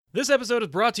This episode is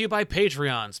brought to you by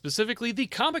Patreon, specifically the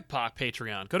Comic Pop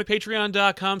Patreon. Go to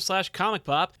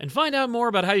patreon.com/comicpop and find out more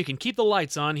about how you can keep the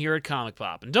lights on here at Comic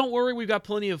Pop. And don't worry, we've got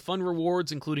plenty of fun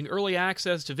rewards, including early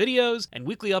access to videos and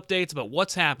weekly updates about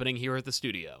what's happening here at the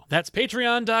studio. That's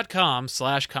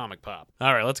patreon.com/comicpop.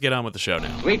 All right, let's get on with the show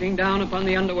now. Sweeping down upon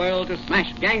the underworld to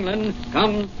smash gangland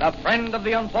comes the friend of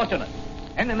the unfortunate,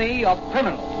 enemy of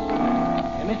criminals.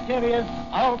 A mysterious,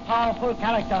 all-powerful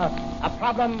character, a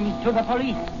problem to the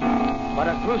police, but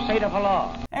a crusader for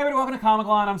law. Hey everybody, welcome to Comic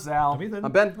Line. I'm Sal.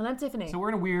 I'm Ben. And I'm Tiffany. So we're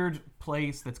in a weird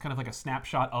place that's kind of like a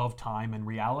snapshot of time and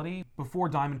reality. Before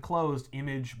Diamond closed,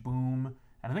 Image, Boom,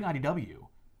 and I think IDW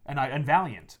and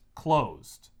Valiant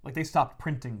closed. Like they stopped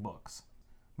printing books.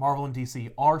 Marvel and DC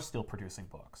are still producing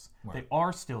books. Right. They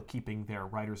are still keeping their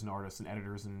writers and artists and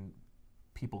editors and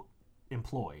people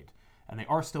employed. And they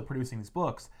are still producing these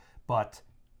books, but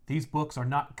these books are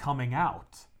not coming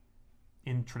out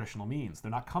in traditional means.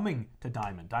 They're not coming to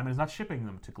Diamond. Diamond is not shipping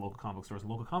them to local comic book stores.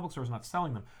 Local comic book stores are not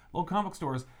selling them. Local comic book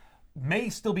stores may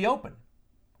still be open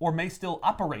or may still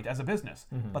operate as a business,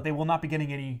 but they will not be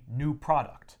getting any new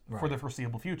product for the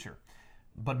foreseeable future.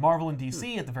 But Marvel and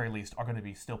DC, at the very least, are going to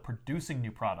be still producing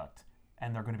new product,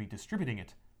 and they're going to be distributing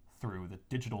it through the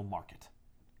digital market.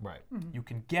 Right. You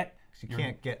can get... You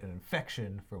can't get an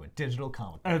infection from a digital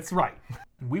comic book. That's right.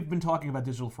 We've been talking about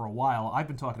digital for a while. I've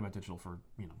been talking about digital for,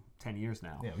 10 years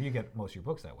now. Yeah, you get most of your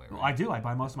books that way, right? Well, I do. I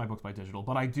buy most of my books by digital,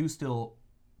 but I do still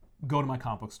go to my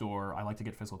comic book store. I like to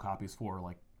get physical copies for,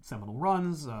 like, seminal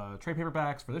runs, trade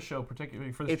paperbacks for this show,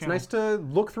 particularly for this channel. It's nice to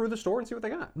look through the store and see what they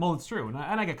got. Well, it's true. And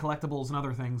I get collectibles and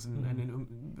other things.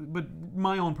 But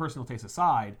my own personal taste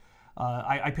aside,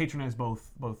 I patronize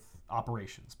both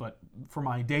operations. But for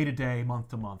my day-to-day,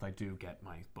 month-to-month, I do get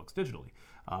my books digitally.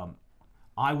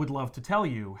 I would love to tell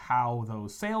you how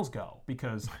those sales go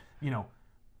because,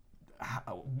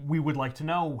 we would like to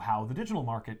know how the digital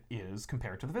market is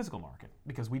compared to the physical market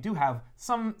because we do have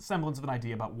some semblance of an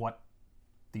idea about what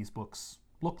these books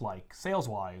look like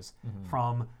sales-wise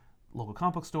from local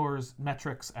comic book stores,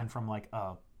 metrics, and from like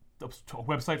a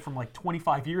website from like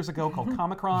 25 years ago called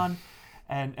Comicron.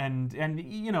 And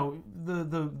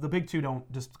the big two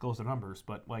don't disclose their numbers,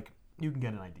 but like you can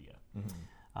get an idea.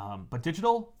 But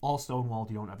digital, all stonewalled,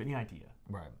 you don't have any idea.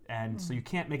 Right. And so you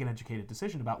can't make an educated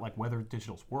decision about like whether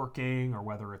digital's working or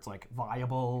whether it's like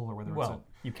viable or whether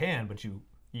you can, but you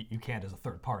can't as a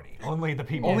third party. Only the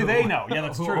people Only they know. Yeah,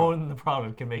 that's who true. own the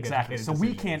product can make exactly. educated So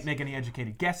decisions. we can't make any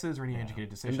educated guesses or any educated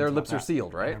decisions. And their about lips are that.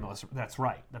 sealed, right? That's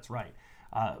right. That's right.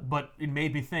 But it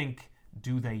made me think,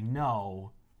 do they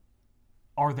know?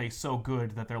 Are they so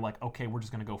good that they're like, okay, we're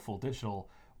just going to go full digital?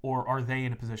 Or are they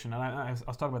in a position, and I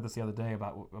was talking about this the other day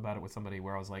about it with somebody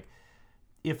where I was like,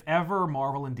 if ever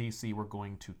Marvel and DC were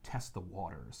going to test the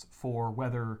waters for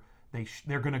whether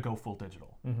they're going to go full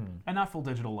digital, and not full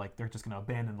digital like they're just going to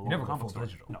abandon the local comic store.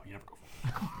 digital. No, you never go full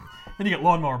digital. Then you get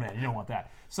Lawnmower Man. You don't want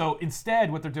that. So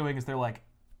instead, what they're doing is they're like,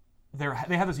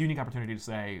 they have this unique opportunity to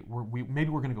say, maybe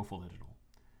we're going to go full digital,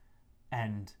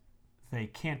 and they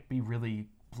can't be really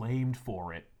blamed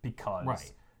for it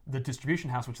because the distribution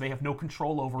house, which they have no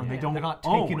control over, and they're not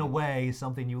taking away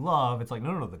something you love. It's like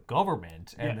no, the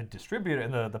government and the distributor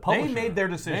and the publisher. They made their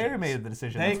decision. They made the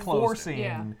decision. They It's closed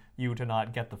forcing you to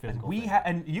not get the physical.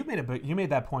 And you made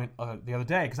that point the other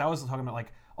day because I was talking about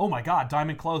like, oh my God,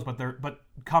 Diamond closed, but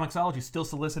Comixology's still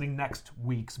soliciting next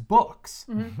week's books.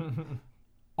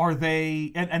 Are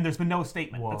they? And there's been no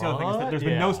statement. That's the other thing. Is that there's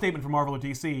been no statement from Marvel or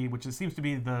DC, which seems to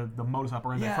be the modus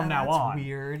operandi from now on. That's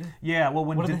weird. Yeah. Well,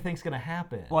 what do they think's going to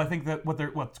happen? Well, I think that what's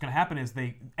going to happen is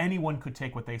anyone could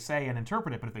take what they say and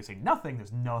interpret it, but if they say nothing,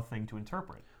 there's nothing to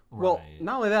interpret. Well,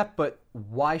 not only that, but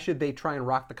why should they try and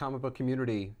rock the comic book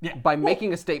community by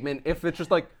making a statement if it's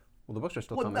just like, well, the books are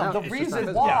still coming out. The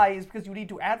reason why is because you need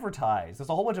to advertise. There's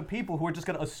a whole bunch of people who are just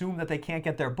going to assume that they can't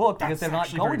get their book because they're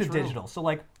not going to digital. So,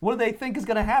 like, what do they think is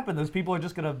going to happen? Those people are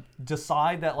just going to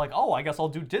decide that, like, oh, I guess I'll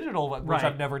do digital, which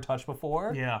I've never touched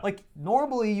before. Yeah. Like,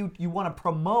 normally you want to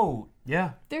promote.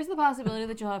 Yeah. There's the possibility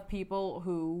that you'll have people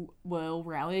who will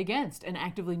rally against and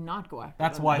actively not go after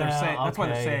That's them. why they're saying. That's why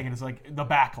they're saying it is like the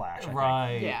backlash. I think.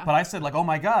 Right. Yeah. But I said like, oh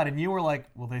my God, and you were like,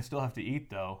 well, they still have to eat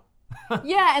though.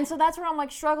 Yeah, and so that's where I'm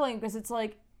like struggling because it's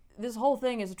like this whole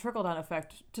thing is a trickle-down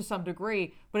effect to some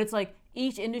degree, but it's like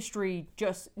each industry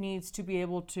just needs to be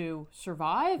able to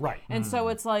survive. Right. And so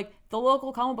it's like the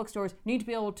local comic book stores need to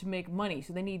be able to make money.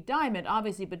 So they need Diamond,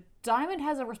 obviously, but Diamond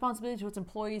has a responsibility to its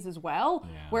employees as well,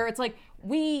 where it's like,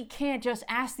 we can't just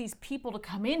ask these people to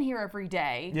come in here every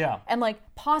day and like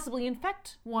possibly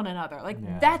infect one another. Like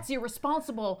that's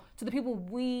irresponsible to the people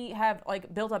we have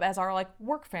like built up as our like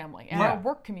work family and our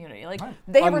work community. Like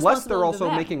they have Unless they're responsibility also to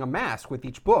them. making a mask with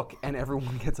each book, and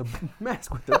everyone gets a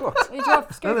mask with their books. You draw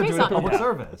a scary They're face doing on it. public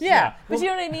service. Yeah, but you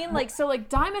know what I mean? Like, so like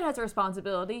Diamond has a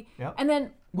responsibility, and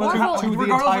then Well, Marvel, to the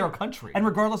regardless entire of- country. And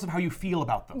regardless of how you feel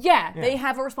about them. they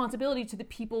have a responsibility to the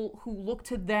people who look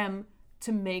to them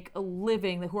to make a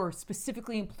living, who are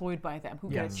specifically employed by them, who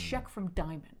get a check from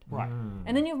Diamond. Right.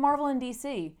 And then you have Marvel and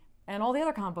DC and all the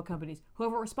other comic book companies who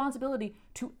have a responsibility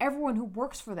to everyone who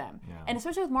works for them. And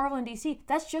especially with Marvel and DC,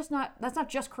 that's not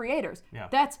just creators.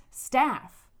 That's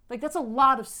staff. Like, that's a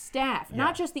lot of staff,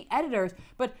 not just the editors,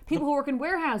 but people who work in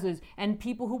warehouses and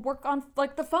people who work on,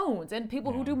 like, the phones and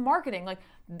people who do marketing. Like,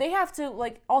 they have to,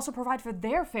 like, also provide for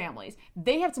their families.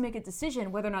 They have to make a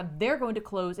decision whether or not they're going to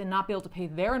close and not be able to pay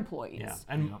their employees. Yeah.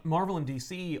 And Marvel and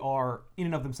DC are, in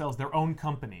and of themselves, their own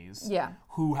companies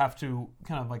who have to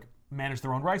kind of, like, manage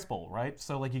their own rice bowl, right?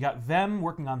 So, like, you got them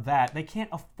working on that. They can't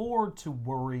afford to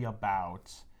worry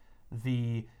about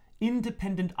the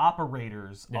independent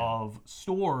operators of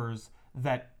stores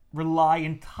that rely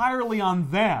entirely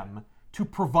on them to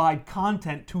provide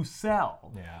content to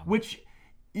sell, which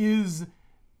is,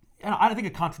 and I think,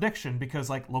 a contradiction, because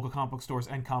like local comic book stores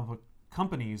and comic book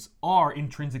companies are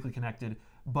intrinsically connected,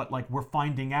 but like we're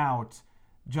finding out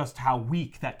just how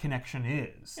weak that connection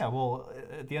is. Yeah, well,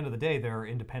 at the end of the day, they're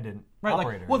independent Right,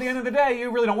 operators. like, well, at the end of the day,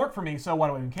 you really don't work for me, so why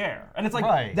do I even care? And it's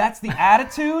like, that's the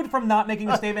attitude from not making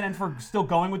a statement and for still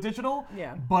going with digital.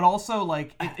 Yeah. But also,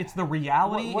 like, it's the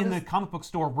reality What in is- the comic book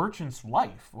store merchant's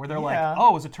life, where they're like,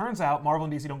 oh, as it turns out, Marvel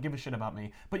and DC don't give a shit about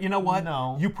me. But you know what?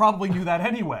 No. You probably knew that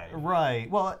anyway. Right.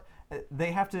 Well,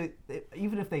 they have to,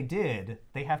 even if they did,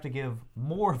 they have to give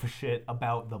more of a shit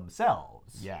about themselves.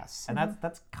 Yes. And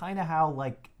that's kind of how,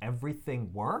 like,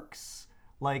 everything works.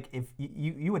 Like, if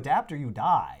you adapt or you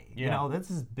die. You know,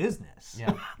 this is business.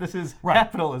 Yeah. This is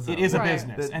capitalism. It is a Right.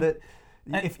 business.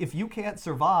 If you can't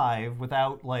survive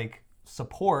without, like,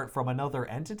 support from another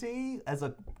entity as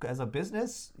a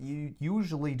business, you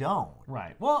usually don't.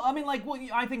 Right. Well, I mean, like,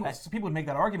 I think people would make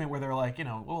that argument where they're like, you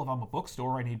know, well, if I'm a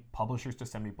bookstore, I need publishers to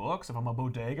send me books. If I'm a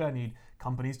bodega, I need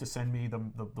companies to send me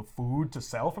the food to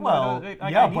sell from. Well,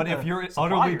 but if you're utterly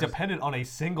suppliers. dependent on a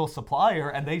single supplier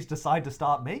and they decide to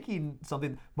stop making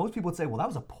something, most people would say, well, that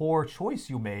was a poor choice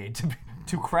you made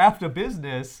to craft a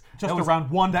business Just that was-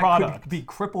 around one that product. could be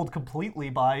crippled completely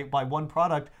by one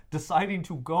product, deciding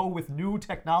to go with new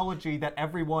technology that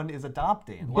everyone is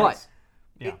adopting. But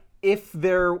Yeah. if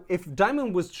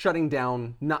Diamond was shutting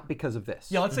down not because of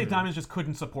this, Yeah, let's say Diamonds just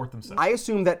couldn't support themselves. I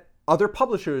assume that other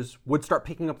publishers would start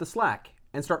picking up the slack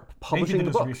and start publishing the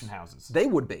the books. distribution houses. They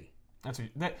would be. That's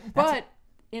But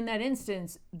in that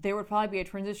instance, there would probably be a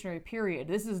transitionary period.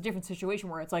 This is a different situation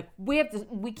where it's like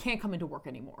we can't come into work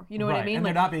anymore. You know what I mean? And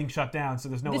Like, they're not being shut down, so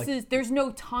there's no there's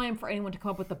no time for anyone to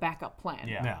come up with a backup plan.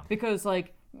 Yeah. Because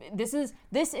like this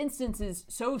instance is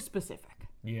so specific.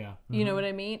 Yeah. You know what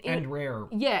I mean? And rare.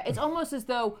 Yeah, it's almost as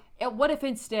though what if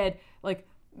instead like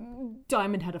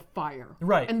Diamond had a fire,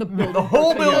 Right. And the building, The whole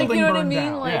like, building you know what I burned mean?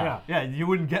 down. Like, Yeah, you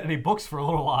wouldn't get any books for a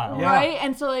little while. Yeah. right?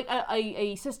 And so like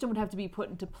a system would have to be put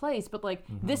into place, but like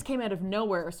this came out of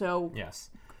nowhere, so Yes.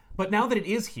 But now that it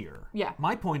is here,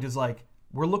 my point is like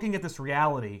we're looking at this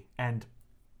reality, and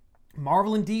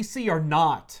Marvel and DC are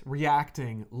not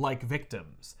reacting like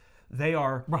victims. They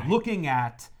are looking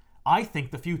at, I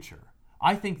think, the future.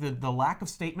 I think that the lack of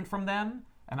statement from them,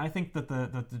 and I think that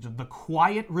the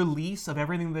quiet release of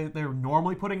everything that they're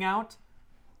normally putting out,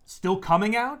 still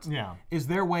coming out, is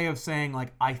their way of saying,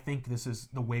 like, I think this is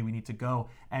the way we need to go,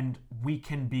 and we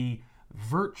can be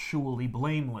virtually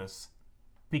blameless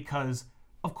because,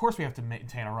 of course, we have to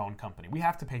maintain our own company. We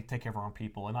have to take care of our own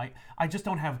people, and I just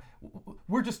don't have.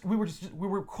 We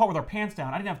were caught with our pants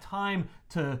down. I didn't have time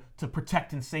to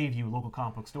protect and save you, local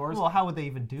comic book stores. Well, how would they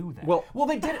even do that? Well, Well,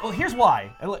 they did. Well, here's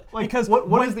why. Because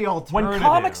what is the alternative?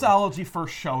 When Comixology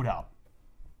first showed up,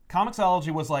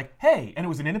 Comixology was like, hey, and it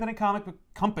was an independent comic book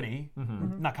company,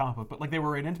 not comic book, but like they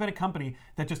were an independent company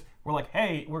that just were like,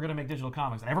 hey, we're gonna make digital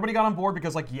comics, and everybody got on board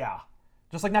because, like,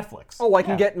 just like Netflix. oh, I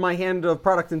can get my hand of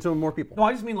product into more people. No,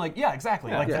 I just mean like,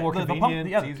 exactly. Like more convenient,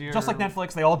 easier. Just like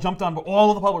Netflix, they all jumped on board.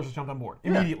 All of the publishers jumped on board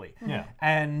immediately. Yeah.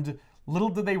 And little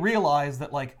did they realize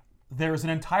that like there's an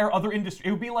entire other industry.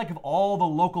 It would be like if all the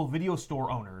local video store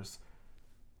owners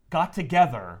got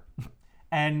together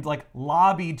and like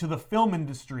lobbied to the film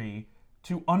industry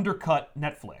to undercut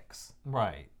Netflix.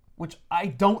 Right. Which I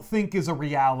don't think is a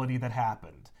reality that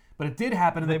happened. But it did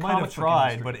happen in the comic book industry. They might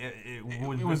have tried, but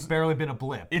it was barely been a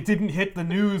blip. It didn't hit the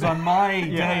news on my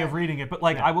day of reading it. But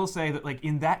I will say that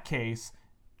in that case,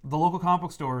 the local comic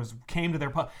book stores came to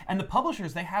their and the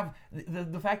publishers, they have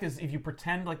the fact is, if you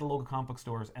pretend like the local comic book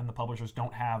stores and the publishers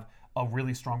don't have a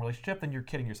really strong relationship, then you're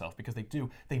kidding yourself, because they do.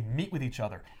 They meet with each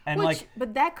other. And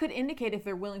but that could indicate, if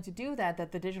they're willing to do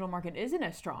that the digital market isn't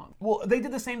as strong. Well, they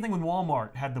did the same thing when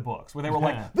Walmart had the books, where they were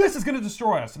like, this is going to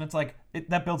destroy us. And it's like,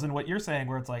 that builds in what you're saying,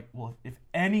 where it's like, well, if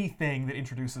anything that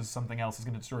introduces something else is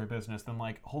going to destroy your business, then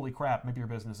holy crap, maybe your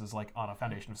business is on a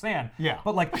foundation of sand. Yeah.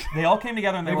 But they all came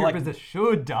together and they were like, your business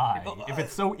should die if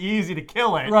it's so easy to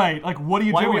kill it. Right. What are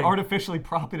you doing? Why are we artificially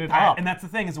propping it up? And that's the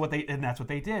thing, that's what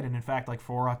they did. And in fact,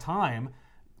 for a time,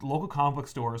 local comic book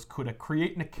stores could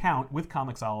create an account with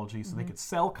Comixology so they could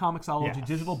sell Comixology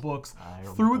digital books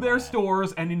through their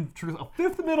stores and introduce a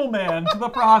fifth middleman to the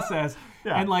process.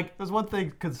 Yeah. And there's one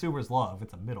thing consumers love,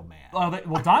 it's a middleman.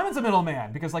 Well, Diamond's a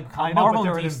middleman, because I know, but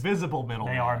they're an invisible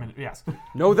middleman. They are, yes.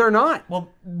 No, they're not. Well,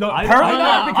 no, apparently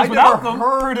not, because without them,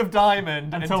 heard of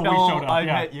Diamond until we showed up. I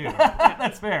met you.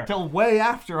 That's fair. Until way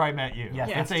after I met you.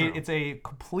 Yes, it's a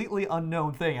completely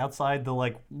unknown thing outside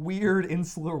the weird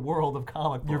insular world of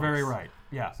comic books. You're very right.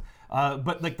 Yes.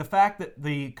 But the fact that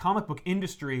the comic book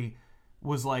industry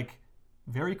was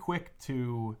very quick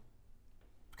to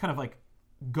kind of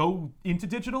go into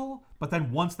digital, but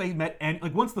then once they met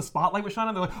once the spotlight was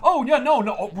shining, they're like, oh yeah, no,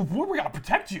 we gotta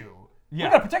protect you. Yeah.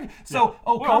 We gotta protect you. So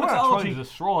Comixology, to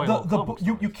destroy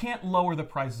you can't lower the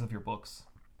prices of your books.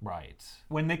 Right.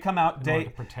 When they come out,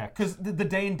 because the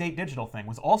day and date digital thing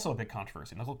was also a big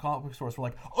controversy. Local comic book stores were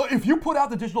like, oh, if you put out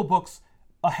the digital books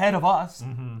ahead of us,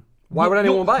 why would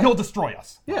anyone buy it? You'll destroy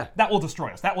us. Yeah. That will destroy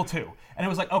us. That will too. And it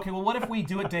was like, okay, well, what if we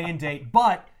do it day and date,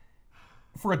 but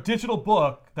for a digital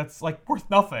book that's worth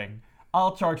nothing,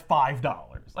 I'll charge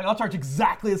 $5. I'll charge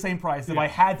exactly the same price if I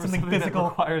had something physical. That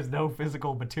requires no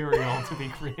physical material to be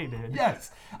created.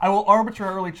 Yes. I will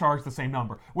arbitrarily charge the same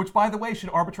number, which, by the way, should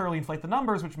arbitrarily inflate the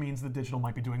numbers, which means the digital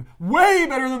might be doing way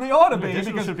better than they ought to be. The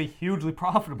digital should be hugely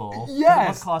profitable. Yes. It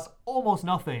must cost almost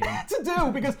nothing to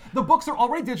do, because the books are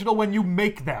already digital when you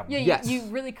make them. Yeah, yes. You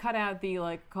really cut out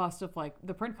the cost of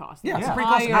the print cost. Yeah, the print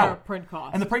cost higher out. Print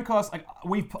cost. And the print cost,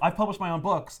 I've published my own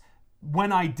books.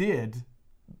 When I did,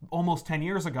 almost 10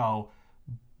 years ago,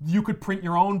 you could print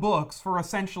your own books for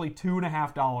essentially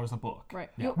 $2.50 a book. Right.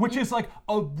 Yeah. Which is a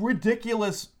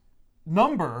ridiculous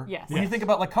number. Yes. When you think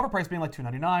about cover price being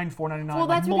 $2.99, $4.99. Well,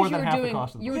 that's more because than half the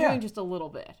cost of the you were book. doing just a little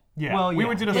bit. Yeah. Well,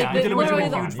 we did a literally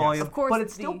huge volume, of course, but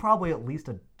it's still probably at least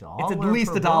 $1. It's at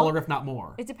least $1, if not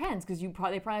more. It depends, because they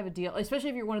probably have a deal, especially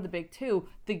if you're one of the big two.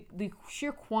 The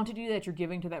sheer quantity that you're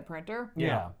giving to that printer.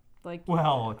 Yeah.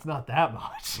 Well, it's not that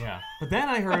much. Yeah. But then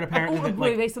I heard apparently that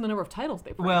based on the number of titles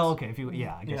they print. Well, okay,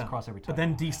 I guess across every title. But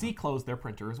then DC closed their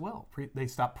printer as well. They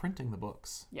stopped printing the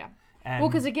books. Yeah. And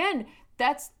because again,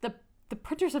 that's the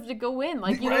printers have to go in.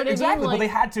 Right, exactly. Well, they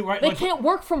had to, right? They can't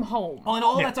work from home. Well, and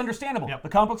all that's understandable. Yep. The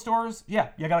comic book stores, you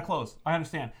gotta close. I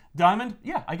understand. Diamond,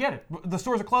 I get it. The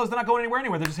stores are closed. They're not going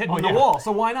anywhere. They're just hitting the wall.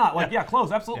 So why not?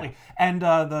 Close, absolutely. Yeah. And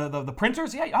the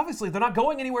printers, obviously they're not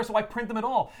going anywhere. So why print them at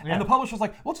all? Yeah. And the publisher's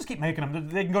like, we'll just keep making them.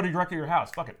 They can go directly to your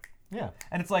house. Fuck it. Yeah.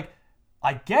 And it's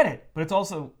I get it, but it's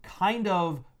also kind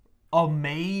of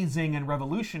amazing and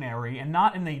revolutionary, and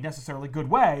not in a necessarily good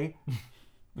way.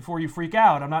 Before you freak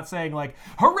out, I'm not saying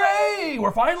hooray,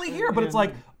 we're finally here, but it's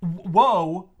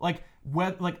whoa,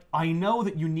 I know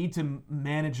that you need to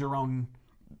manage your own,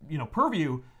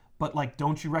 purview, but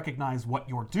don't you recognize what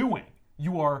you're doing?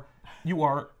 You are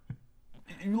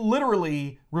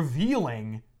literally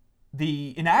revealing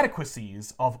the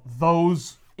inadequacies of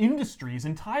those industries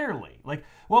entirely.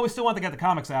 We still want to get the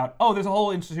comics out. Oh, there's a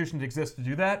whole institution that exists to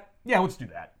do that. Yeah, let's do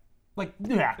that.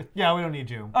 Yeah, we don't need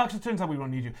you. Actually, it turns out we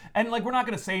don't need you. And we're not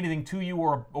going to say anything to you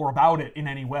or about it in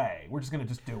any way. We're just going to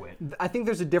just do it. I think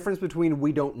there's a difference between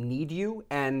we don't need you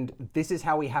and this is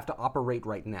how we have to operate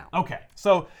right now. Okay.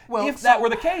 So if that were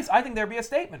the case, I think there'd be a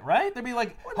statement, right? There'd be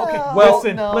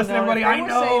listen, everybody, I know. If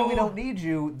they were saying we don't need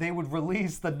you, they would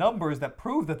release the numbers that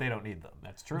prove that they don't need them.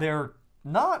 That's true. They're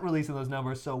not releasing those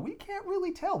numbers, so we can't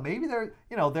really tell. Maybe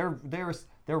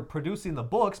they're producing the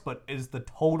books, but is the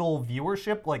total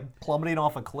viewership plummeting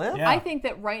off a cliff? Yeah. I think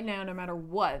that right now, no matter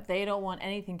what, they don't want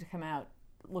anything to come out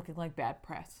looking like bad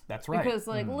press. That's right. Because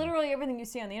literally everything you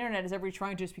see on the internet is everybody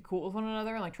trying to just be cool with one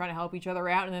another and trying to help each other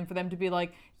out, and then for them to be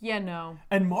no.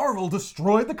 And Marvel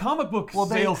destroyed the comic book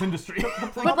sales industry.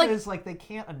 The problem is they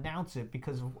can't announce it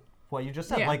because of what you just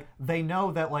said. Yeah. They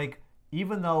know that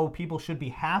even though people should be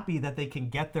happy that they can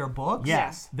get their books,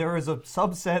 yes, there is a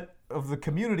subset of the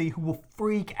community who will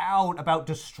freak out about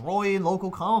destroying local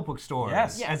comic book stores.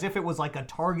 Yes. As if it was like a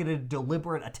targeted,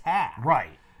 deliberate attack.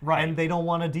 Right. And they don't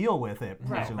want to deal with it.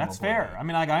 Right. That's fair. I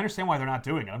mean, like, I understand why they're not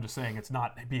doing it. I'm just saying it's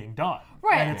not being done.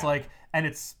 Right. And it's like,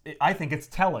 I think it's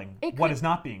telling what is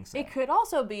not being said. It could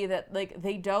also be that like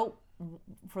they don't,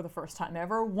 for the first time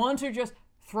ever, want to just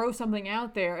throw something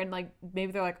out there and like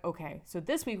maybe they're like, okay, so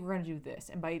this week we're going to do this,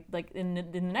 and by like in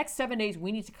the next 7 days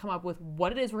we need to come up with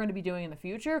what it is we're going to be doing in the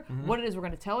future, what it is we're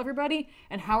going to tell everybody,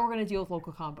 and how we're going to deal with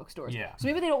local comic book stores. Yeah. So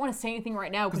maybe they don't want to say anything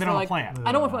right now because they they're don't like, have a plan.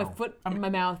 I don't want to put my foot in my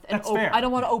mouth and that's fair. I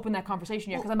don't want to open that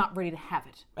conversation yet because I'm not ready to have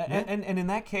it. And in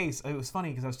that case, it was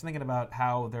funny because I was thinking about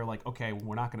how they're like, okay,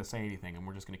 we're not going to say anything and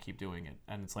we're just going to keep doing it,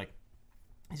 and it's like,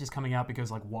 it's just coming out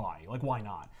because like why? Like why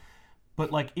not? But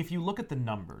like, if you look at the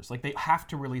numbers, like they have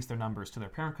to release their numbers to their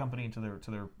parent company and to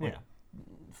their like,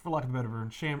 for lack of a better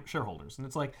word, shareholders. And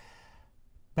it's like,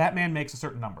 Batman makes a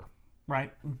certain number,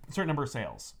 right? A certain number of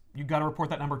sales. You got to report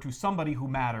that number to somebody who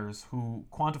matters, who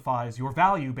quantifies your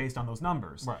value based on those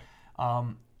numbers.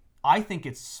 Right. I think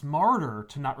it's smarter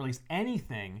to not release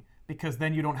anything because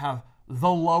then you don't have the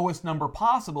lowest number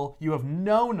possible. You have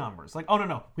no numbers. Like, oh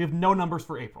no, we have no numbers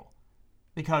for April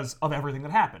because of everything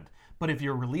that happened. But if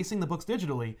you're releasing the books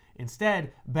digitally,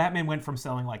 instead, Batman went from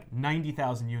selling like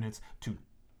 90,000 units to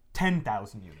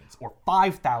 10,000 units or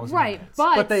 5,000 Right, units.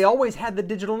 but they always had the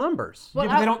digital numbers. Well,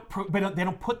 Yeah, but they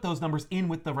don't put those numbers in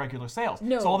with the regular sales.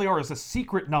 No. So all they are is a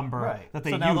secret number that they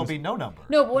so use. now there'll be no number.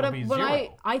 No, but There'll be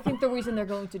zero. I think the reason they're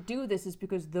going to do this is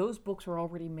because those books are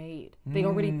already made. They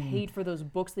already paid for those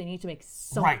books. They need to make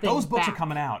something Right, those books back. are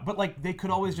coming out. But like they could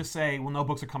always just say, well, no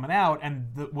books are coming out, and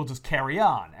we'll just carry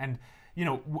on. And you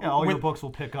know, all your books will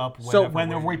pick up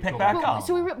whenever we pick back up.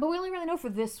 So but we only really know for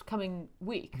this coming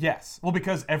week. Yes, well,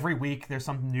 because every week there's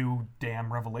some new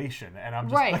damn revelation, and I'm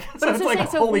just Right, like, but so it's like, saying,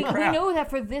 so holy we crap. know that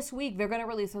for this week they're going to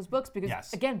release those books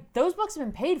because again, those books have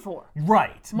been paid for.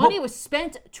 Right, Money was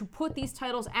spent to put these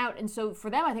titles out, and so for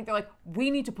them, I think they're like,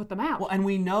 we need to put them out. Well, and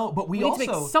we know, but we also need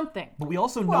to make something. But we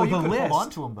also know Well, you the could list. hold on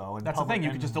to them though. That's the thing.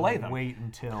 You could just delay them. Wait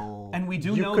until. And we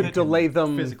do You know could that delay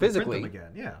them physically physically. print them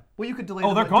again. Yeah. Well, you could delay. Oh,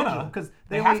 them they're on gonna. digital, because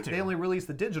They have to. They only release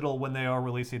the digital when they are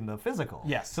releasing the physical.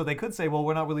 Yes. So they could say, well,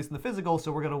 we're not releasing the physical,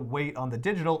 so we're going to wait on the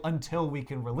digital until we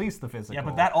can release the physical. Yeah,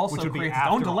 but that also which would be creates its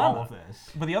own after dilemma. all of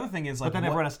this. But the other thing is like, But then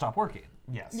everyone has to stop working.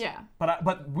 Yes. Yeah.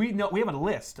 But we know we have a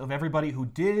list of everybody who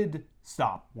did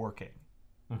stop working,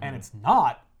 and it's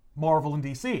not Marvel and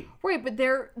DC. Right, but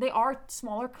they are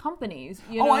smaller companies.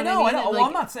 You know I know. what I mean? Well, Like,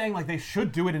 I'm not saying like they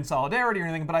should do it in solidarity or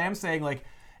anything, but I am saying like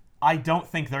I don't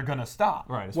think they're gonna stop.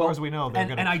 Right. As far as we know, they're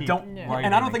going to and I keep don't writing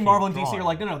and I don't think keep Marvel and DC drawing. are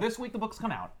like, no, this week the books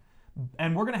come out.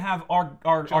 And we're gonna have our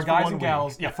for guys 1 and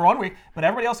gals, week. for 1 week, but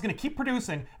everybody else is gonna keep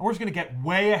producing, and we're just gonna get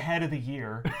way ahead of the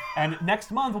year. And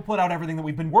next month we'll put out everything that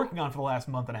we've been working on for the last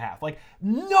month and a half. Like,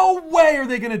 no way are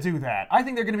they gonna do that. I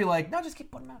think they're gonna be like, no, just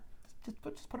keep putting them out. Just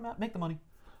put them out, make the money.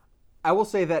 I will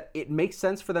say that it makes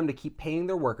sense for them to keep paying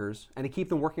their workers and to keep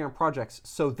them working on projects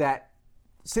so that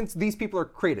since these people are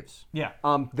creatives,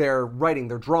 they're writing,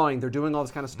 they're drawing, they're doing all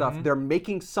this kind of stuff, they're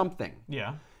making something.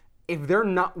 Yeah. If they're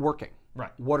not working,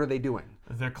 Right. what are they doing?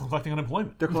 They're collecting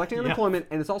unemployment. They're collecting unemployment,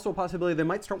 and it's also a possibility they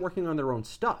might start working on their own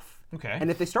stuff. Okay. And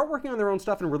if they start working on their own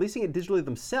stuff and releasing it digitally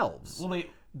themselves, Well,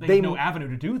 they have no avenue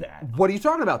to do that. what are you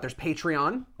talking about? There's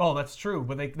Patreon. Oh, that's true,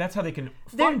 but that's how they can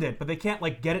fund it, but they can't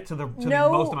like get it to the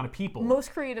most amount of people.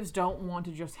 Most creatives don't want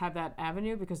to just have that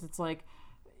avenue because it's like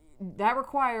that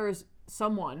requires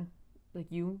someone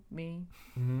like you, me,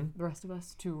 the rest of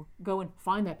us to go and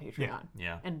find that Patreon.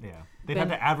 Yeah. And They'd have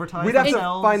to advertise We'd have to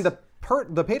themselves. find the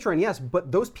Patreon, yes,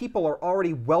 but those people are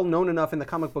already well known enough in the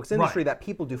comic books industry that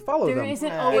people do follow there them.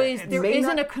 isn't always there may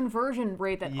isn't not- a conversion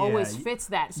rate that always fits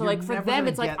that. So you're like for never them, gonna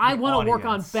it's like get I the want to work on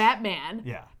audience. Batman.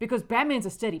 Yeah. Because Batman's a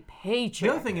steady paycheck.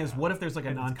 The other thing is, what if there's like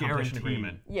a non-competition guaranteed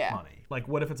agreement? Yeah. money. Like,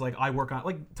 what if it's like I work on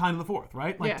like Tynan the Fourth,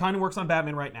 right? Like Yeah. Tynan works on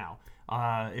Batman right now.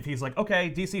 If he's like, okay,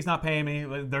 DC's not paying me,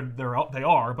 they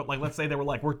are, but like let's say they were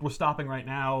like, we're stopping right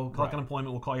now, collect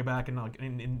unemployment, we'll call you back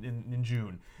in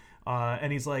June.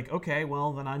 And he's like, okay,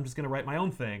 well then I'm just gonna write my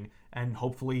own thing and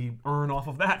hopefully earn off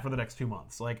of that for the next 2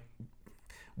 months. Like,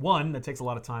 one, that takes a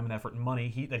lot of time and effort and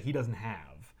money that he doesn't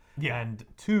have. Yeah. And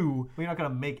two, We're not going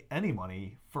to make any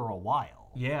money for a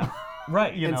while. yeah,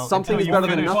 right. You And know, something until is you better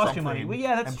than finish nothing. Cost you money. something Well,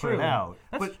 yeah, that's and true. Put it out.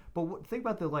 That's- But think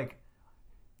about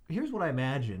here's what I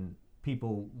imagine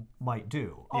people might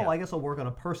do. Yeah. Oh, I guess I'll work on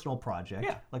a personal project.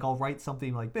 Yeah. Like I'll write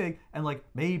something like big, and like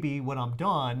maybe when I'm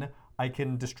done, I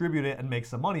can distribute it and make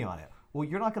some money on it. well,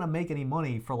 you're not going to make any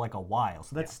money for like a while.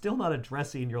 So that's still not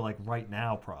addressing your like right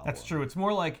now problem. That's true. It's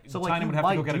more like So, Tynan you would have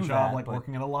to go might get a do job that, like but-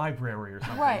 working in a library or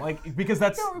something. Right. Like because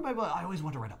that's I always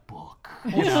want to write a book.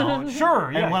 you know,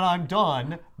 sure, yeah. And when I'm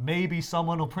done, maybe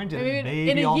someone will print it. Maybe and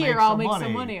maybe in a I'll year make I'll some make money.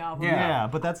 some money off of it. Yeah,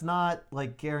 but that's not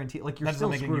like guaranteed. Like you're that's still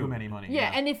not making screwed. you many money.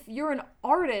 Yeah, and if you're an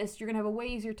artist, you're gonna have a way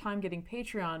easier time getting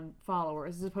Patreon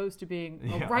followers as opposed to being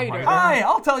Yeah, a a writer. writer. Hi,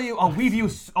 I'll tell you.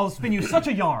 I'll spin you such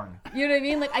a yarn. You know what I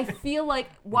mean? Like I feel like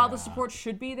while the support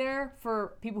should be there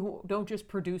for people who don't just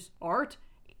produce art,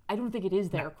 I don't think it is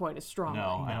there quite as strongly.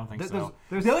 No, I don't think There's so.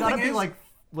 there's the other gotta thing be is,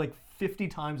 like 50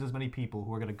 times as many people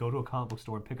who are going to go to a comic book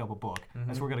store and pick up a book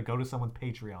as who are going to go to someone's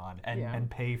Patreon and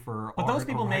pay for but art those or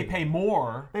people may writing. pay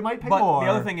more. They might pay but more.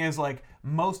 the other thing is, like,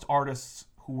 most artists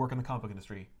who work in the comic book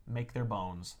industry make their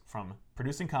bones from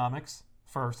producing comics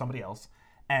for somebody else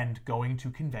and going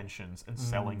to conventions and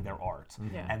selling their art.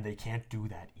 Yeah. And they can't do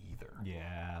that either.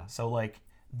 Yeah. So, like,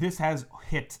 this has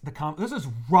hit the this has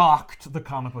rocked the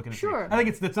comic book industry. Sure. I think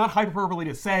it's not hyperbole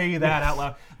to say that out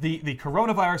loud. The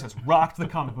coronavirus has rocked the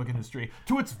comic book industry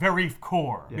to its very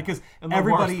core because In the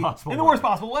everybody worst possible in the way. worst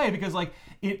possible way because like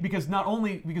because not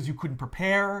only because you couldn't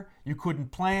prepare, you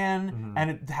couldn't plan, and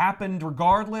it happened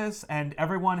regardless, and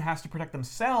everyone has to protect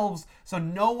themselves, so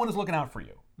no one is looking out for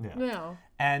you. No.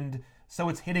 And so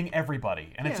it's hitting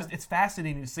everybody, and it's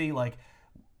fascinating to see like.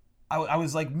 I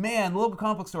was like, man, local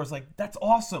comic book stores, like, that's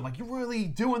awesome. Like, you're really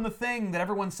doing the thing that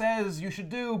everyone says you should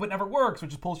do, but never works,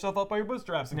 which is pull yourself up by your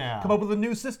bootstraps and come up with a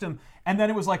new system. And then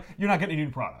it was like, you're not getting a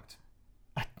new product.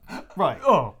 Right.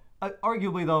 Oh.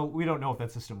 Arguably, though, we don't know if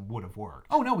that system would have worked.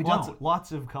 Oh, no, we don't.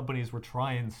 Lots of companies were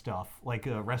trying stuff, like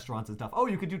restaurants and stuff. Oh,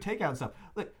 you could do takeout and stuff.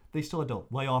 Like, they still had to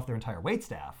lay off their entire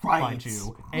waitstaff, mind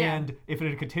you. Yeah. And if it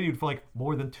had continued for like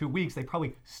more than 2 weeks, they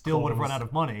probably still would have run out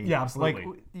of money. Yeah, absolutely.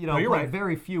 Like, you know, No, you're like, right.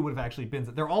 very few would have actually been.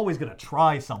 They're always going to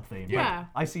try something. but Yeah.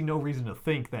 I see no reason to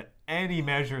think that any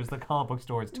measures the comic book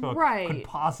stores took Right. could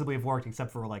possibly have worked,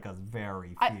 except for like a very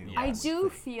few. I do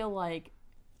feel like,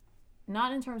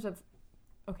 not in terms of,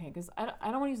 okay, because I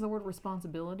don't want to use the word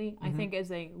responsibility. I think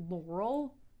as a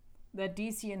laurel, that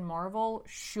DC and Marvel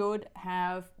should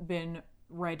have been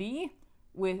ready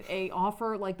with a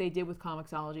offer like they did with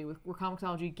Comixology, where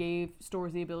Comixology gave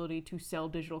stores the ability to sell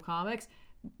digital comics.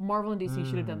 Marvel and DC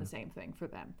should have done the same thing for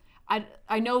them.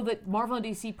 I know that Marvel and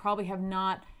DC probably have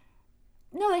not.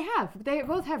 No, they have. They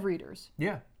both have readers.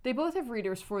 Yeah. They both have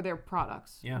readers for their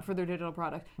products, Yeah. for their digital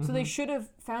products. So they should have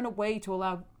found a way to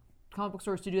allow comic book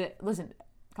stores to do that. Listen,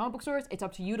 comic book stores, it's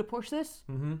up to you to push this,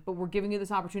 but we're giving you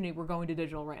this opportunity. We're going to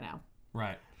digital right now.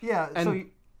 Right. Yeah. And so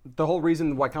the whole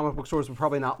reason why comic book stores would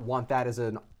probably not want that as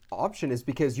an option is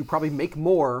because you probably make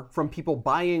more from people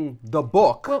buying the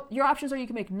book. Well, your options are you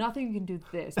can make nothing, you can do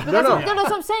this. But No, that's no. What, that's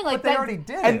what I'm saying. Like but they that, already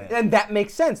did and, it. and that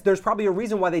makes sense. There's probably a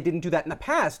reason why they didn't do that in the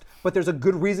past, but there's a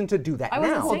good reason to do that I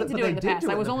wasn't now. saying But to do they it in the did past. do it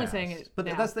I in was the only past. saying it. But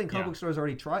now. that's the thing. Comic book stores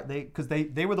already tried. Because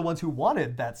they were the ones who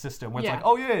wanted that system. Where it's Yeah. like,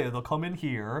 oh yeah, they'll come in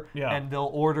here Yeah. and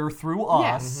they'll order through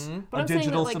us But a I'm saying that,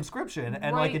 digital like, subscription,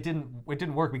 and right- like it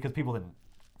didn't work because people didn't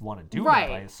want to do Right.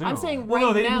 that. I assume. I'm saying Well, no,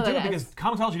 right they now didn't do that it because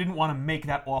Comixology didn't want to make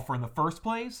that offer in the first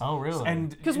place. Oh, really? And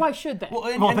because why should they? Well,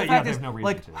 and, Well, and the yeah, fact there's is, no reason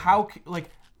like, to. how,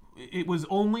 like, it was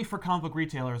only for comic book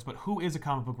retailers, but who is a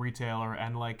comic book retailer?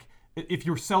 And, like, if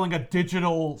you're selling a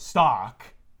digital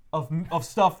stock of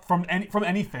stuff from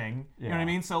anything, you know what I Yeah.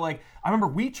 mean? So, like, I remember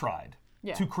we tried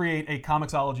Yeah. to create a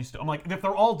Comixology store. I'm like, if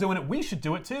they're all doing it, we should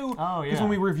do it too. Oh, Because yeah. when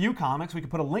we review comics, we could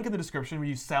put a link in the description where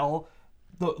you sell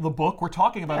the book we're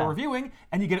talking about or reviewing,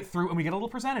 and you get it through, and we get a little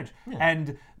percentage.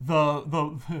 And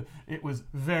the it was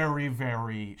very,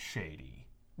 very shady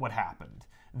what happened.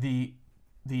 The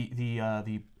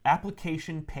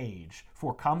application page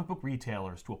for comic book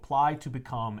retailers to apply to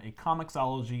become a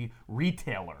Comixology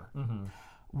retailer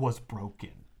was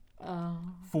broken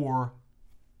for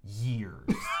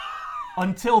years.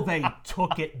 Until they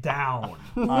took it down.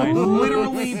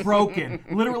 Literally broken.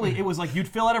 Literally, it was like you'd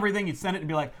fill out everything, you'd send it and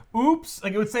be like, oops.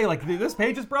 Like it would say like, this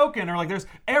page is broken, or like there's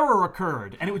error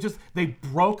occurred. And it was just, they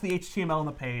broke the HTML on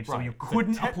the page, so you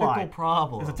couldn't apply. technical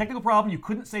problem. It's a technical problem. You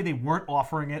couldn't say they weren't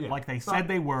offering it like they said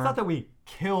they were. It's not that we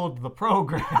killed the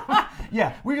program.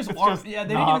 Yeah, we just, just they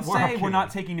didn't not even say we're working. not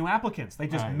taking new applicants. They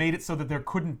just Right. made it so that there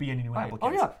couldn't be any new Right.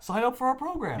 applicants. Oh yeah, sign up for our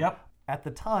program. Yep. At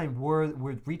the time, were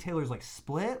retailers like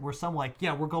split? Were some like,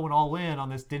 yeah, we're going all in on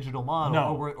this digital model,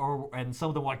 No. and some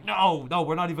of them were like, no,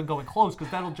 we're not even going close because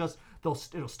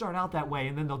it'll start out that way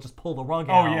and then they'll just pull the rug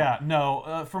out. Oh yeah,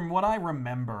 no. From what I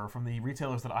remember from the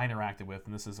retailers that I interacted with,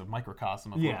 and this is a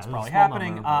microcosm of Yeah, what's there's a probably small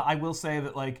happening, number, but- I will say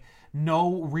that like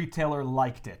no retailer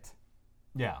liked it,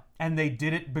 Yeah. and they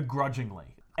did it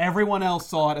begrudgingly. Everyone else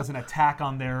saw it as an attack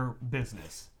on their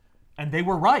business. And they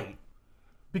were right.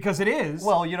 Because it is.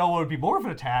 Well, you know what would be more of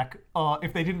an attack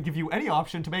if they didn't give you any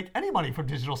option to make any money from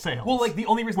digital sales. Well, like the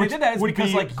only reason they did that is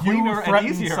because like you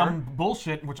threatened some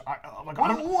bullshit, which I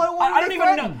don't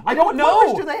even know. I don't know.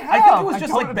 What do they have? I think it was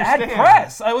just like bad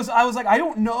press. I was like, I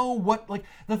don't know what like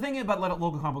the thing about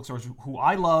local comic book stores, who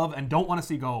I love and don't want to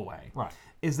see go away, right,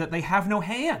 is that they have no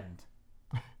hand.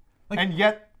 Like, and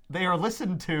yet they are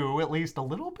listened to at least a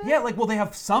little bit. Yeah, like they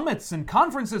have summits and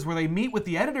conferences where they meet with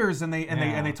the editors and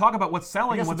they talk about what's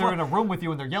selling. I guess and they're in a room with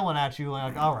you and they're yelling at you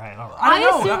like, all right. I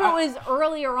assume it was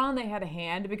earlier on they had a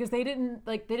hand because they didn't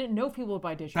know people would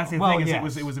buy digital. That's the thing. Is it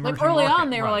was emerging like early market. on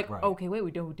they were like, okay, wait,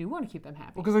 we do want to keep them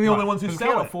happy. Because they're the only ones who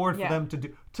can't afford for them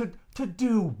to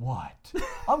do what?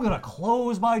 I'm gonna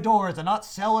close my doors and not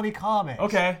sell any comics.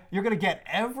 Okay, you're gonna get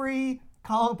every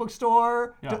comic book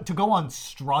store to go on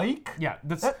strike? Yeah,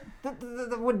 that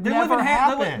would never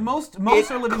happen. Most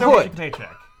are living paycheck to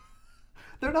paycheck.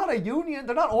 They're not a union.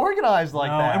 They're not organized like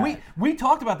that. And we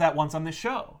talked about that once on this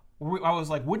show. I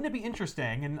was like, wouldn't it be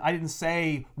interesting? And I didn't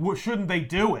say, shouldn't they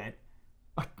do it?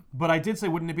 But I did say,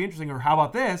 wouldn't it be interesting? Or how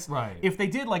about this? Right. If they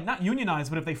did, like, not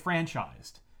unionized, but if they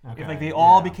franchised. Okay. If like they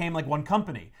all became like one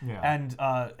company. Yeah. And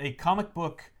a comic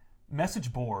book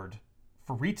message board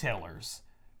for retailers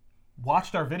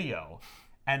watched our video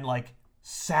and like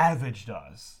savaged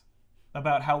us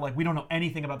about how like we don't know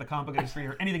anything about the comic book industry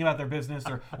or anything about their business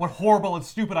or what horrible and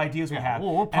stupid ideas we have.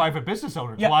 Well, we're private business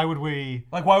owners. Yeah. Why would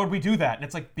we do that? And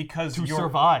it's like because to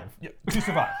survive. To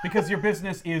survive. Because your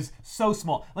business is so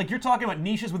small. Like you're talking about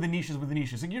niches within niches within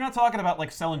niches. Like, you're not talking about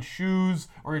like selling shoes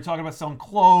or you're talking about selling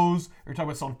clothes or you're talking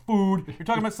about selling food. You're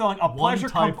talking about selling a pleasure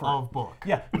type comfort of book.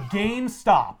 Yeah.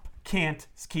 GameStop can't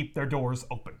keep their doors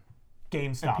open.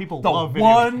 GameStop. And people love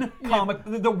video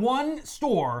games. The one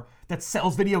store that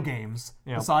sells video games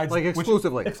besides like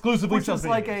exclusively which is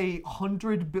like a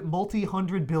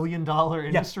multi-hundred billion dollar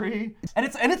industry. And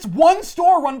it's one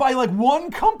store run by like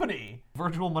one company.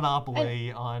 Virtual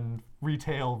monopoly on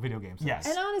retail video games. Yes.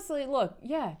 And honestly, look,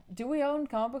 do we own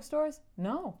comic book stores?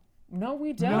 No,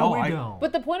 we don't. No, we don't.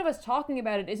 But the point of us talking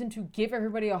about it isn't to give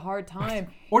everybody a hard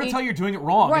time. Or to tell you you're doing it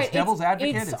wrong. Right, It's devil's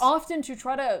advocate. It's often to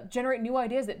try to generate new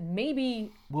ideas that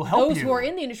maybe will help those you. who are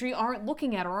in the industry aren't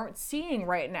looking at or aren't seeing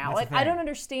right now. Like, I don't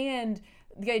understand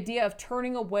the idea of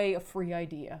turning away a free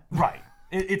idea. Right.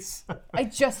 I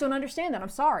just don't understand that. I'm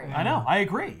sorry. I know. I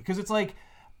agree. Because it's like,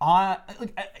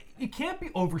 it can't be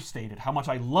overstated how much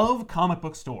I love comic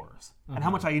book stores and how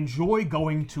much I enjoy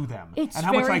going to them. It's and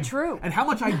how very much true. And how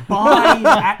much I buy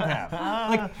at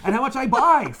them. And how much I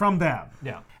buy from them.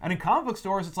 Yeah. And in comic book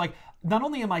stores, it's like, not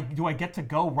only do I get to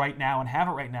go right now and have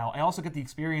it right now, I also get the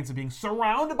experience of being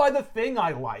surrounded by the thing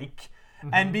I like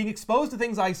and being exposed to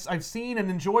things I've seen and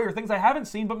enjoy or things I haven't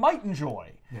seen but might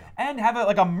enjoy. Yeah. And have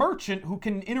a merchant who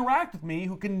can interact with me,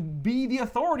 who can be the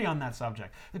authority on that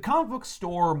subject. The comic book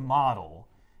store model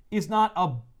is not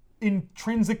a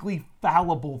intrinsically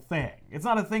fallible thing. It's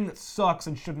not a thing that sucks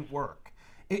and shouldn't work.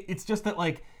 It's just that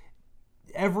like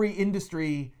every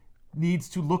industry needs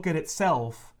to look at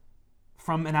itself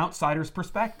from an outsider's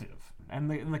perspective. And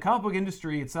the comic book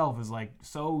industry itself is like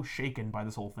so shaken by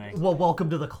this whole thing. Well, welcome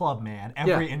to the club, man.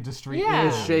 Every industry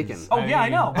is shaken. Oh, I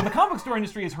know. But the comic book store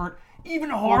industry is hurt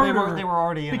even harder. Well, they were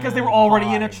already in because they were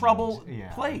already in a trouble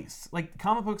place. Like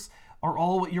comic books are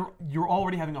you're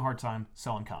already having a hard time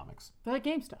selling comics. They're like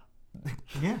GameStop.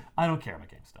 Yeah. I don't care about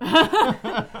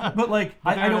GameStop. But like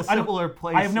I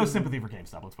have no sympathy for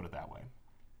GameStop, let's put it that way.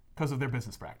 Because of their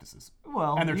business practices.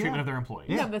 Well, and their treatment of their employees.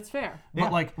 Yeah, that's fair.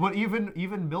 But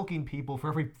even milking people for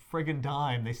every friggin'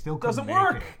 dime, they still doesn't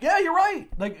work. Yeah, you're right.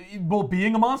 Like, well,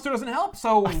 being a monster doesn't help.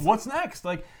 So what's next?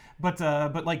 Like, but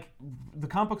like the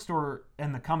comic book store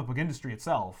and the comic book industry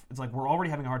itself, it's like we're already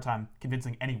having a hard time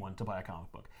convincing anyone to buy a comic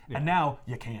book, and now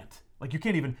you can't. Like, you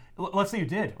can't even. Let's say you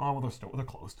did. Oh, well, they're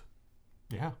closed.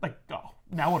 Yeah. Like,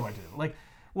 now what do I do? Like.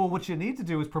 Well, what you need to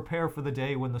do is prepare for the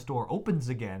day when the store opens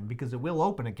again, because it will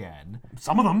open again.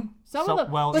 Some of them. Some of them.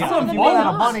 Well, but if you run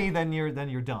out of money, then you're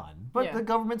done. But the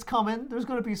government's coming. There's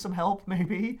going to be some help,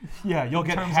 maybe. Yeah, you'll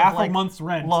get half a month's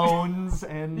rent. Loans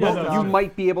and you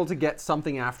might be able to get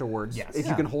something afterwards if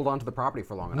you can hold on to the property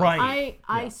for long enough. Right.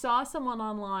 I saw someone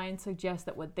online suggest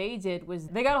that what they did was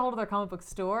they got a hold of their comic book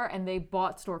store and they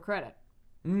bought store credit.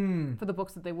 For the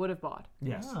books that they would have bought.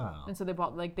 Yes. Oh. And so they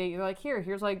bought, like, they're like,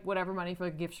 here's like whatever money for a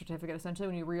gift certificate, essentially.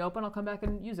 When you reopen, I'll come back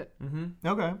and use it. Mm-hmm.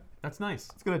 Okay. That's nice.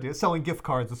 That's a good idea. Selling gift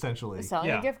cards, essentially. Selling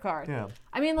a gift card. Yeah.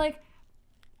 I mean, like,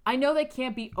 I know they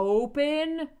can't be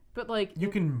open, but, like, you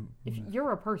can. If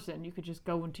you're a person, you could just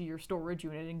go into your storage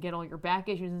unit and get all your back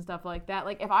issues and stuff like that.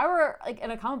 Like, if I were, like,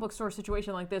 in a comic book store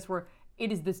situation like this where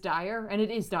it is this dire, and it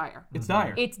is dire. It's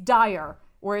dire. It's dire.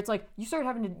 where it's like you start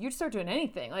doing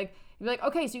anything. Like you're like,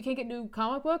 okay, so you can't get new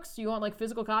comic books. You want like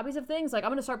physical copies of things. Like I'm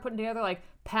gonna start putting together like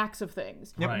packs of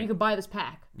things. Yep. And you could buy this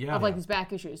pack of like these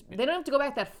back issues. They don't have to go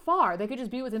back that far. They could just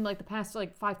be within like the past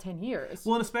like 5-10 years.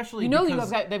 Well, and especially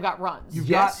they've got runs. You've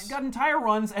got entire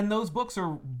runs, and those books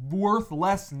are worth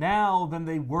less now than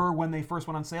they were when they first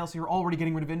went on sale. So you're already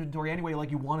getting rid of inventory anyway,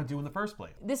 like you want to do in the first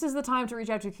place. This is the time to reach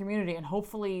out to your community, and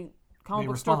hopefully comic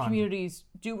book store communities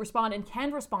do respond and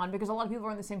can respond, because a lot of people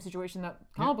are in the same situation that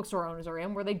comic book store owners are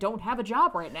in, where they don't have a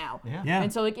job right now. Yeah.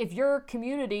 And so like if your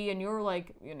community and your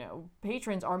like, you know,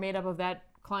 patrons are made up of that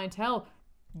clientele,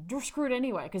 you're screwed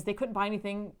anyway, because they couldn't buy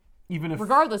anything, even if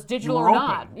regardless, digital or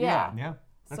not. Yeah.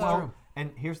 That's So- true.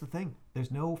 And here's the thing.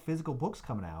 There's no physical books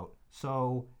coming out,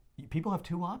 so people have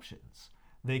two options.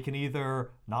 They can either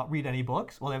not read any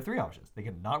books. Well, they have three options. They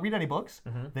can not read any books,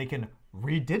 they can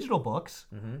read digital books,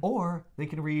 or they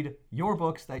can read your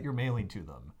books that you're mailing to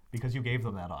them because you gave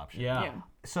them that option. Yeah.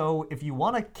 So if you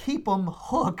want to keep them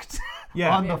hooked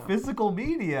on the physical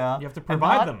media, you have to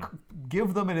provide and them.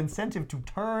 Give them an incentive to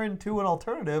turn to an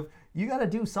alternative. You got to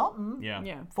do something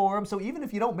for them. So even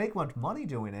if you don't make much money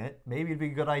doing it, maybe it'd be a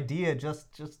good idea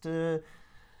just to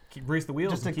grease the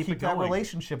wheels, just to keep keep it that going.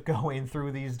 relationship going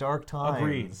through these dark times.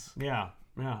 Agreed. Yeah.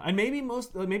 And maybe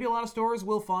a lot of stores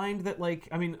will find that, like,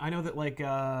 I mean, I know that, like,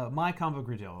 my comic book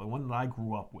retailer, the one that I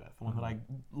grew up with, the one that I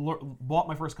bought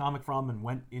my first comic from and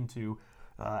went into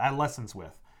adolescence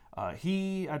with,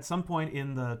 he, at some point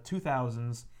in the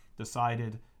 2000s,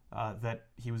 decided that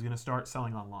he was going to start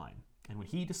selling online. And when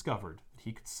he discovered that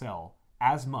he could sell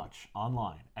as much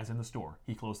online as in the store,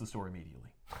 he closed the store immediately.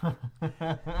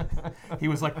 He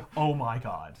was like, oh my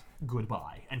God,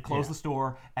 goodbye. And closed the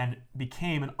store and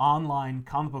became an online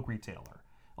comic book retailer.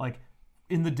 Like,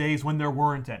 in the days when there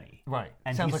weren't any. Right.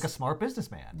 And sounds like a smart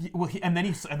businessman. Well, and then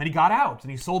he got out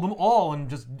and he sold them all and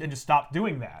just stopped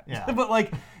doing that. Yeah. But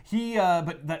like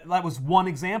but that was one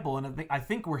example, and I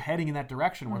think we're heading in that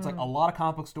direction where it's like a lot of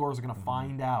comic book stores are going to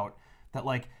find out that,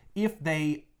 like, if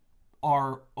they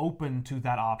are open to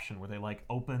that option where they like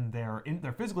open their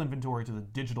physical inventory to the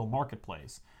digital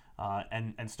marketplace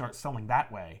and start selling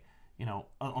that way, you know,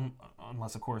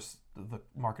 unless of course the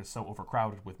market is so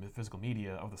overcrowded with physical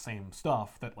media of the same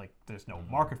stuff that like there's no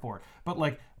market for it. But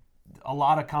like a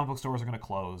lot of comic book stores are going to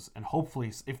close, and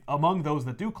hopefully if among those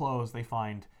that do close, they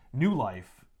find new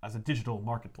life as a digital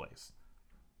marketplace.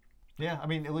 Yeah, I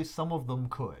mean, at least some of them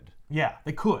could. Yeah,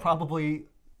 they could. Probably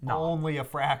only a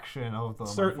fraction of them,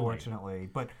 Certainly. Unfortunately.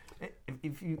 But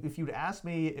if you'd asked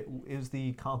me, is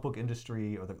the comic book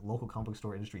industry or the local comic book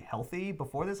store industry healthy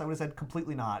before this, I would have said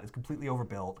completely not. It's completely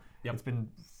overbuilt. Yep. It's been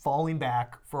falling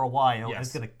back for a while. Yes. And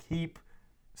it's going to keep,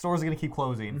 stores are going to keep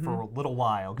closing for a little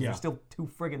while because Yeah. there's still too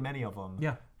friggin' many of them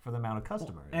for the amount of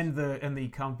customers. And the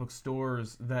comic book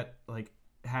stores that like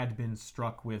had been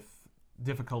struck with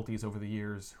difficulties over the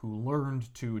years, who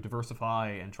learned to diversify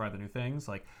and try the new things,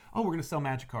 like, oh, we're going to sell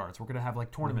magic cards, we're going to have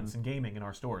like tournaments and gaming in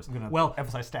our stores. We're going to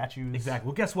emphasize statues. Exactly.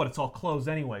 Well, guess what? It's all closed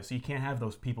anyway, so you can't have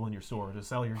those people in your store to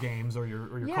sell your games or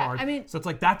your cards. I mean, so it's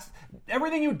like that's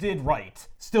everything you did right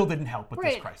still didn't help with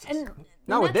this crisis.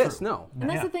 Not with this, no. And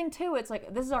that's the thing too. It's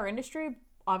like this is our industry.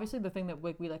 Obviously, the thing that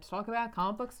we like to talk about,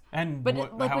 comic books, and but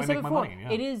how I make my money.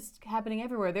 Yeah. It is happening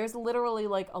everywhere. There's literally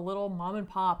like a little mom and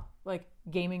pop like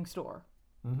gaming store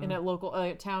in a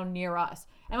local town near us.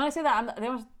 And when I say that, they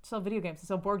don't sell video games; they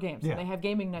sell board games. Yeah. And they have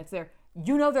gaming nights there.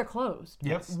 You know they're closed.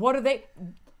 Yes. What are they?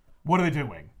 What are they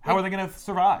doing? How are they going to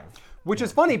survive? Which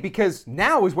is funny because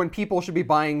now is when people should be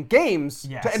buying games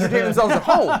Yes. to entertain themselves at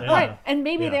home. Right, and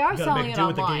maybe they are You gotta selling make it do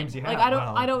with the online. games you Like have.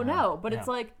 I don't Well, know, but it's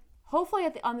like hopefully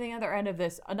on the other end of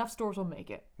this, enough stores will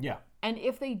make it. Yeah. And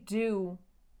if they do,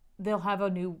 they'll have a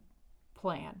new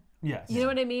plan. Yes. You know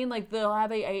what I mean? Like they'll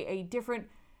have a different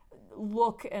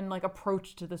look and like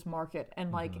approach to this market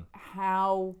and like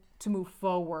how to move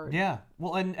forward. Yeah.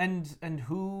 Well, and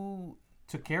who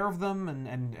took care of them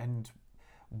and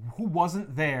who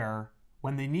wasn't there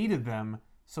when they needed them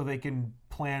so they can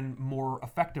plan more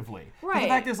effectively. 'Cause Right. the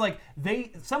fact is, like,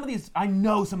 I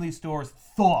know some of these stores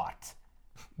thought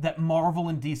that Marvel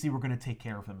and DC were going to take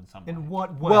care of them in some way. In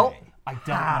what way? Well, I don't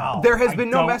know. There has I been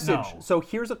no don't message. know. So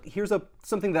here's a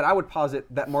something that I would posit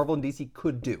that Marvel and DC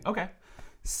could do. Okay.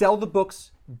 Sell the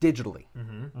books digitally.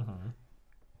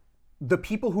 The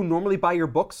people who normally buy your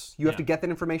books, you have to get that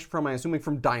information from, I'm assuming,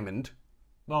 from Diamond.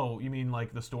 Oh, you mean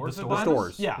like the stores? The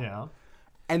stores. Yeah. Yeah.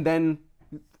 And then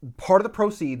part of the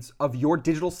proceeds of your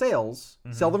digital sales,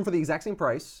 sell them for the exact same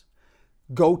price,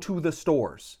 go to the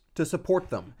stores. to support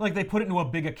them. Like they put it into a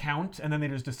big account and then they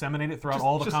just disseminate it throughout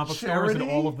all the comic stores and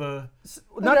all of the.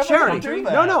 Not charity.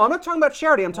 No, I'm not talking about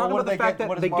charity. I'm talking about the fact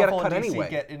that they get a cut anyway.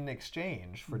 Get in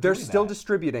exchange for They're still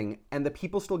distributing, and the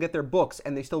people still get their books,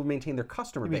 and they still maintain their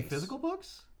customer base. Physical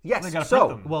books? Yes. They gotta print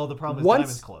them. Well, the problem is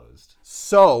Diamond's closed.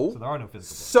 So there are no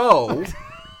physical books.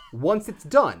 Once it's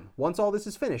done, once all this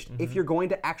is finished, if you're going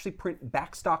to actually print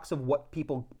back stocks of what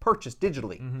people purchase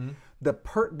digitally,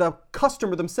 the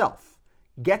customer themselves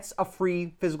gets a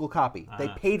free physical copy. They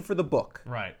paid for the book.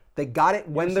 Right. They got it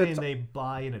when You're saying they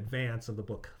buy in advance of the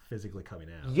book physically coming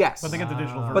out. Yes. But they get the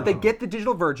digital version. But they get the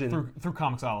digital version through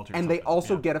Comixology. And they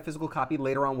also get a physical copy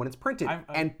later on when it's printed.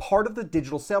 And part of the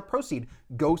digital sale proceed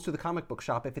goes to the comic book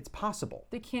shop if it's possible.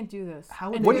 They can't do this.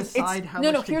 How would they decide how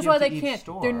much to here's give why to they each can't.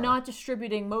 store? They're not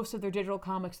distributing most of their digital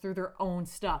comics through their own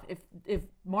stuff. If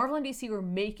Marvel and DC were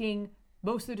making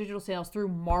most of their digital sales through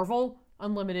Marvel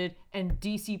Unlimited and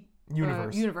DC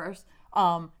Universe,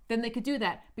 then they could do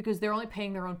that because they're only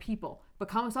paying their own people. But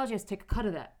Comixology has to take a cut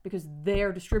of that because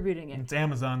they're distributing it. It's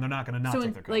Amazon. They're not going to not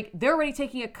take their cut. Like they're already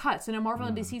taking a cut. So now Marvel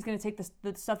and DC is going to take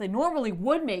the stuff they normally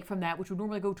would make from that, which would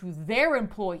normally go to their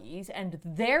employees and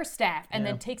their staff, and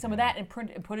then take some of that and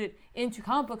print and put it into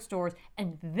comic book stores,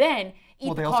 and then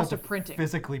eat the cost of printing.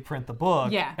 Physically print the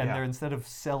book. Yeah. And they're instead of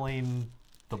selling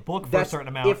the book for a certain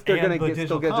amount if they're and gonna the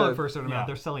digital get comic for a certain amount,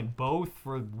 they're selling both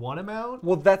for one amount?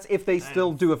 Well, that's if they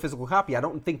still do a physical copy. I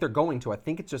don't think they're going to. I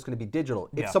think it's just going to be digital.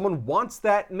 If someone wants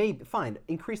that, maybe fine.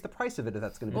 Increase the price of it if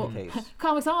that's going to be the case.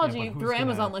 Comixology through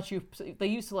Amazon they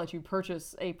used to let you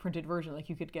purchase a printed version. Like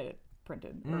you could get it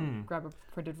printed or grab a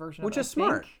printed version Which of it. is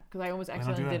smart. Because I almost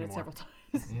accidentally did it several times.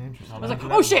 Yeah, interesting. I was like,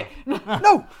 oh shit!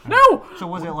 No! So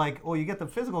was it like, you get the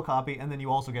physical copy and then you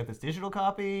also get this digital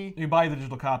copy? You buy the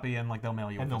digital copy and like they'll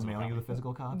mail you a physical copy. the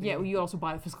physical copy? Yeah, well, you also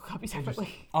buy the physical copy separately.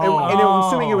 And I'm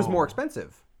assuming it was more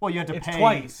expensive. Well, you had to It's pay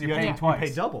twice. You're paying twice. You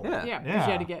pay double. Yeah, because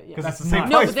you had to get Because that's the same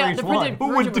No, price but for each the one. printed Who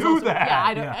would version do was also,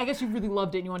 that? Yeah, I guess you really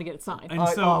loved it and you want to get it signed. And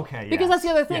so, okay, because that's the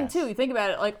other thing yes. too. You think about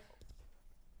it, like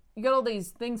you got all these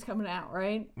things coming out,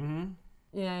 right?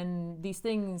 Mm-hmm. And these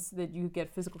things that you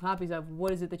get physical copies of,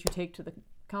 what is it that you take to the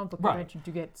comic book convention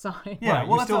to get signed? Yeah, Right,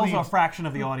 well, you that's still also need- a fraction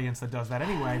of the audience that does that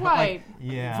anyway. But Right.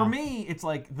 like, for me, it's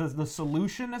like the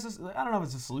solution. I don't know if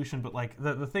it's a solution, but like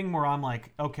the thing where I'm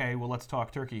like, okay, well, let's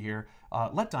talk turkey here.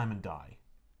 Let Diamond die.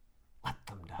 Let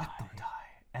them die. Let them die.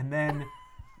 And then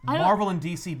Marvel and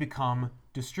DC become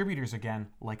distributors again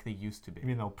like they used to be. You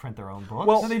mean they'll print their own books?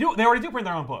 Well, No, they do. They already do print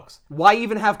their own books. Why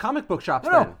even have comic book shops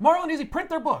then? No, Marvel and DC print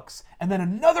their books, and then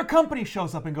another company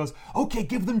shows up and goes, "Okay,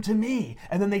 give them to me,"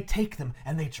 and then they take them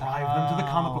and they drive them to the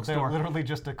comic book they're store. literally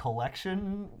just a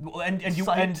collection. And the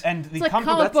It's like comic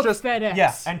comic book just- FedEx.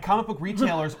 yeah, and comic book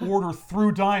retailers order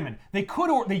through Diamond. They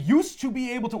they used to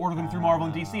be able to order them through Marvel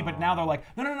and DC, but now they're like,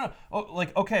 no. Oh,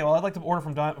 like, okay, well, I'd like to order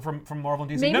from Marvel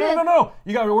and DC. Maybe No.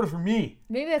 You got to order from me.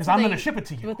 Maybe that's because what I'm they- going to ship it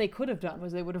to you. What they could have done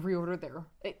was they would have reordered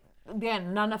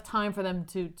again, not enough time for them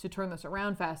to turn this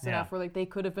around fast enough. Where like they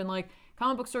could have been like,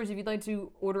 comic book stores, if you'd like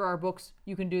to order our books,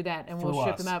 you can do that, and we'll Through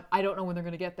ship us. them out. I don't know when they're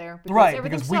going to get there because Right,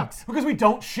 everything sucks. because we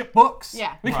don't ship books.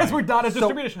 Yeah. Because we're not a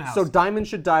distribution house. So Diamond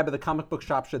should die, but the comic book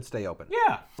shop should stay open.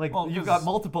 yeah, Like Well, you've 'cause- got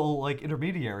multiple like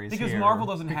intermediaries Because here. Marvel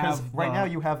doesn't Because have right the- now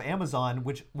you have Amazon,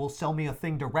 which will sell me a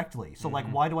thing directly. So like,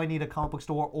 why do I need a comic book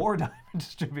store or Diamond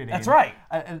Distributing? That's right.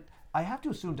 And I have to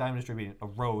assume Diamond Distributing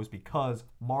arose because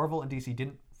Marvel and DC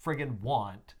didn't friggin'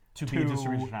 want to be a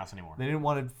distribution house anymore. They didn't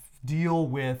want to deal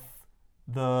with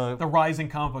the rising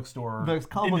comic book store. comic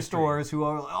book industry. stores who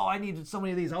are like, oh, I need so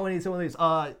many of these. Oh, I need so many of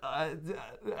these.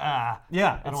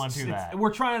 Yeah, I don't want to do that.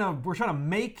 We're trying to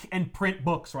make and print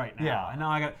books right now. Yeah. and now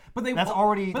I got. But they That's but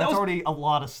already that was- already a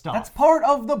lot of stuff. That's part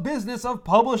of the business of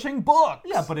publishing books.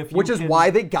 yeah, but if you Which is can- why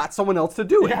they got someone else to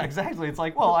do it. Yeah, exactly. It's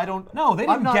like, well, I don't. No, they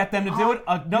I'm didn't not- get them to do it. you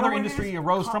know Another what it industry is?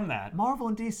 arose from that. Marvel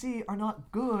and DC are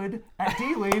not good at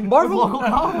dealing Marvel- with local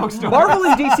comic book stores. Marvel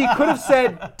and DC could have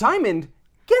said, Diamond,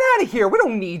 get out of here. We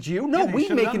don't need you. No, Yeah, they we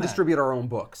should've make done and that. distribute our own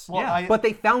books. Well, Yeah. I- But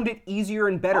they found it easier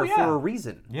and better Oh, yeah. for a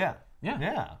reason. Yeah.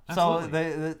 Yeah, So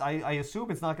absolutely. I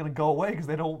assume it's not going to go away because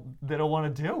they don't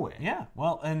want to do it. Yeah,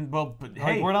 but Like,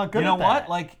 hey, we're not good you know at what? that.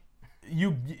 Like,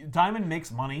 Diamond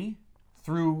makes money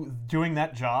through doing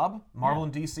that job. Marvel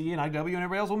and DC and IW and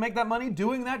everybody else will make that money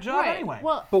doing that job Right. anyway.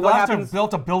 Well- But They'll what have happens?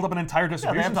 to build up an entire Yeah, they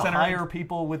distribution have to center. hire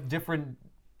people with different.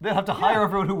 They have to hire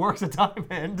everyone who works at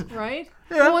Diamond. Right?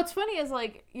 Well, what's funny is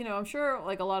like, I'm sure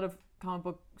like a lot of comic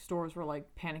book stores were like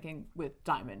panicking with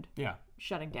Diamond Yeah.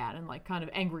 shutting down and like kind of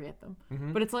angry at them.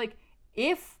 But it's like,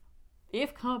 if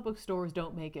comic book stores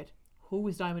don't make it, who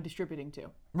is Diamond distributing to?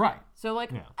 Right. So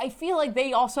like, I feel like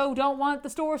they also don't want the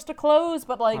stores to close,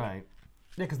 but like, Right.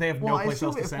 Yeah, because they have no place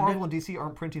else to send it. Marvel and DC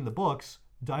aren't printing the books,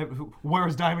 where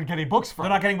is Diamond getting books from? They're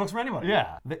not getting books from anybody.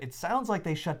 Yeah. It sounds like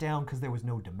they shut down because there was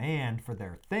no demand for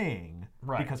their thing.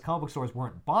 Right. Because comic book stores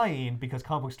weren't buying, because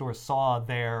comic book stores saw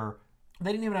their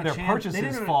They didn't even have a chance.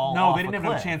 purchases fall No, off they didn't a even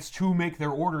have a cliff. chance to make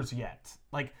their orders yet.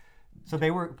 So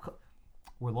they were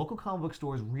local comic book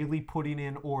stores really putting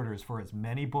in orders for as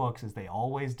many books as they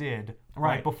always did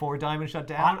right before Diamond shut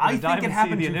down? I think it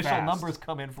happened the too initial fast. numbers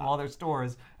come in from all their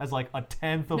stores as like a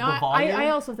tenth of the No, volume. I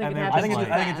also think and it they're happened just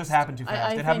too I think it just happened too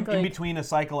fast. I It happened think, in like- between a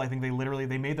cycle. I think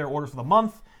they made their orders for the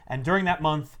month, and during that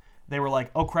month, they were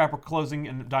like, "Oh crap, we're closing,"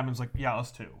 and Diamond's like, "Yeah,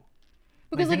 us too."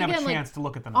 Because they didn't again, have a chance to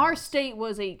look at the numbers. Our state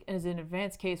was an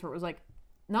advanced case where it was like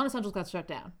non-essentials got shut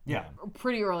down. Yeah.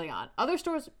 Pretty early on. Other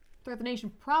stores throughout the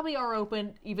nation probably are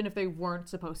open even if they weren't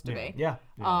supposed to be. Yeah.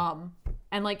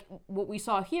 And like what we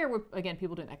saw here were again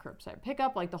people doing that curbside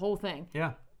pickup, like the whole thing.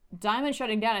 Yeah. Diamond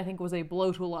shutting down, I think, was a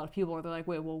blow to a lot of people where they're like,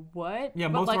 wait, well, what? Yeah,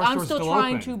 but most of like our I'm stores still still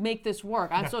trying open. to make this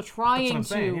work. I'm still trying I'm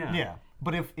saying, to. yeah. Yeah,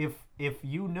 but if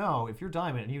you know, if you're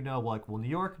Diamond and you know, like, well, New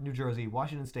York, New Jersey,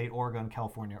 Washington State, Oregon,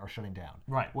 California are shutting down.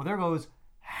 Right. Well, there goes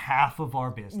half of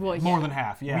our business. Well, More than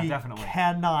half. Yeah, we definitely.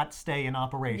 cannot stay in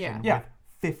operation Yeah.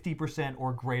 with 50%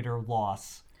 or greater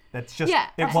loss. That's just Yeah,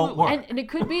 it absolutely. won't work. And it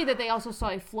could be that they also saw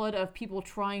a flood of people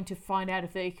trying to find out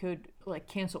if they could like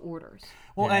cancel orders.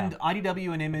 Well, Yeah. and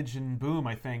IDW and Image and Boom,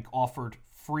 I think, offered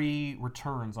free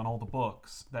returns on all the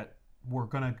books that were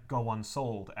going to go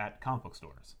unsold at comic book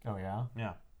stores. Oh yeah.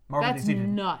 Yeah. Marvel That's and DC did.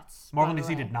 nuts. Marvel by and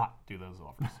the DC way. did not do those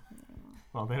offers.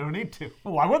 Well, they don't need to.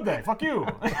 Why would they? Fuck you.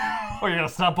 Or you're gonna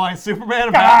stop buying Superman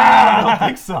and Batman? I don't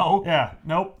think so. Yeah.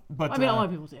 Nope. But I mean, a lot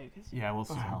of people say because yeah, we'll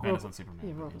see. Ben is on Superman.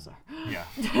 yeah, Robo's are.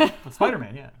 Yeah. But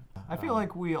Spider-Man, yeah. I feel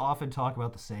like we often talk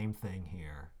about the same thing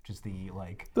here, just the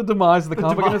like The demise of the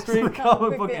demise of the comic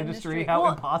book book industry, industry. how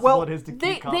Well, impossible it is to keep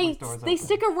They comic stores they open.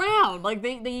 stick around. Like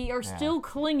they are still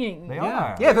clinging. They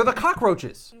are. Yeah, they're the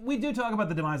cockroaches. We do talk about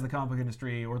the demise of the comic book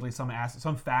industry, or at least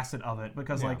some facet of it,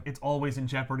 because like it's always in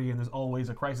jeopardy and there's always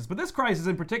a crisis. But this crisis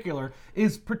in particular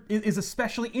is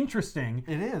especially interesting.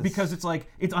 It is. Because it's like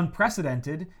it's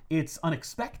unprecedented, it's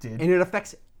unexpected. And it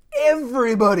affects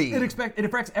everybody. It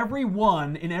affects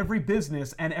everyone in every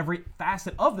business and every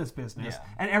facet of this business,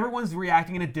 and everyone's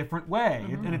reacting in a different way.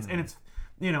 And it's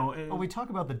you know. Well, we talk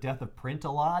about the death of print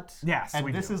a lot. Yes, and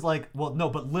we this do. is like, well, no,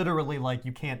 but literally, like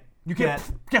you can't get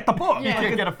the book. You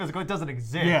can't get a physical. It doesn't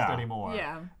exist Yeah. anymore.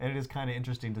 Yeah. And it is kind of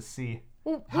interesting to see.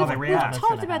 Well, How they react. We've That's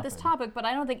talked gonna about this happen. topic, but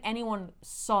I don't think anyone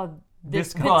saw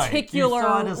this Right. particular You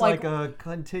saw it as like a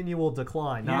continual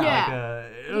decline, not Yeah. like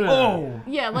a. Oh.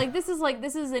 Yeah, like this is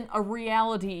a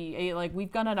reality. Like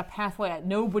we've gone on a pathway that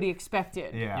nobody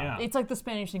expected. Yeah. It's like the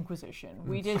Spanish Inquisition.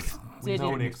 We just didn't.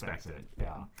 Nobody expects it.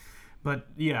 Yeah. But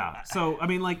yeah, so I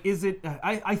mean, like, is it?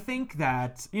 I think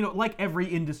that, you know, like every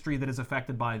industry that is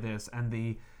affected by this, and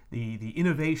the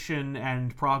innovation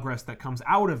and progress that comes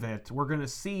out of it, we're going to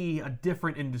see a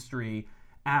different industry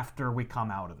after we come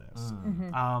out of this.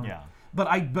 Yeah.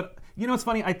 But you know, it's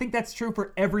funny. I think that's true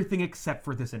for everything except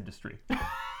for this industry.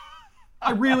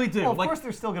 I really do. Well, of like, course,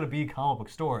 there's still going to be comic book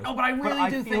stores. No, but I really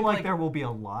do feel think, like like- there will be a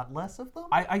lot less of them.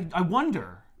 I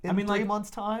wonder. in I mean, 3 like, months'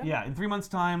 time. Yeah, in 3 months'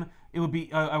 time, it would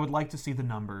be. I would like to see the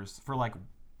numbers for like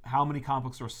how many comic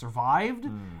book stores survived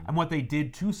and what they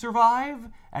did to survive,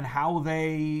 and how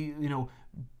they, you know,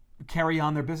 carry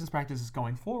on their business practices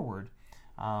going forward.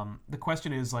 The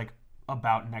question is like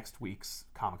about next week's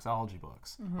Comixology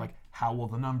books. Like, how will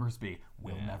the numbers be?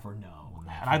 We'll never know.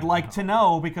 And I'd like to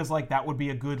know, because like that would be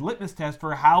a good litmus test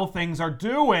for how things are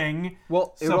doing.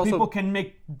 Well, it would so also- people can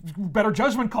make better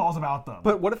judgment calls about them.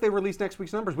 But what if they release next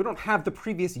week's numbers? We don't have the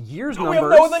previous year's we numbers. have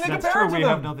no other- That's compare true. it to We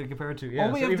have them. nothing to compare it to. Yeah.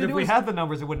 All we So have to even if do we is- had the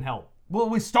numbers, it wouldn't help. Well,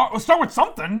 we'll start with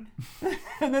something,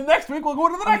 and then next week we'll go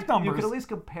to the next numbers. You could at least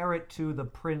compare it to the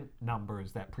print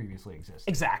numbers that previously existed.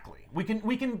 Exactly. We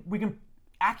can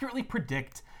accurately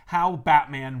predict how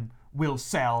Batman will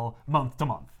sell month to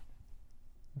month,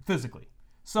 physically.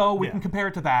 So we Yeah. can compare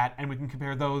it to that, and we can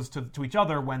compare those to each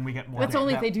other when we get more. That's data.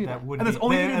 only if they do that. would And that's be-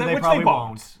 only they, if and they, they which probably they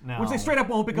won't. No. Which they straight up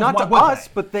won't, because Not why to would us,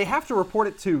 they? but they have to report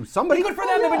it to somebody. Good for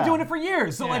them. They've been doing it for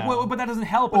years. So like, Yeah. well, but that doesn't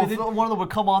help. Well, and if it- one of them would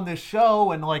come on this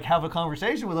show and like have a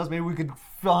conversation with us, maybe we could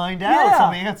find out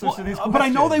some answers Well, to these questions. But I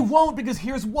know they won't, because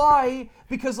here's why.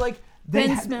 Because like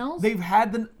Ben smells? They've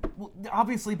had the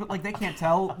obviously, but like they can't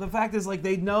tell. The fact is, like,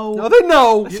 they know. No, they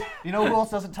know. You know who else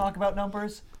doesn't talk about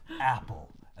numbers? Apple.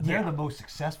 And they're Yeah. the most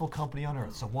successful company on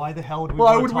earth. So why the hell would we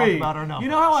Why want would to talk we? about our numbers? You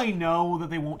know how I know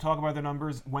that they won't talk about their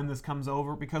numbers when this comes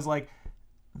over? Because like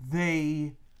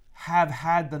they have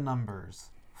had the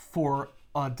numbers for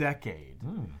a decade,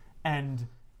 and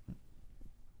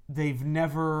they've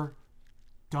never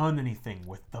done anything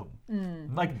with them.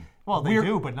 Like, well, they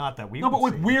do, but not that we. No, but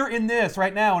see. we're in this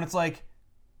right now, and it's like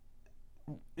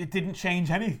it didn't change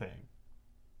anything.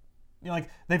 You know, like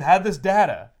they've had this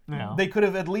data. Yeah. They could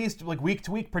have at least like week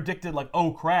to week predicted like,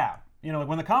 oh crap. You know, like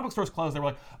when the comic stores closed, they were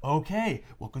like, okay,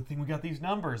 well, good thing we got these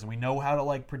numbers and we know how to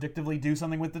like predictively do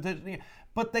something with the.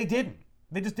 But they didn't.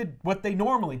 They just did what they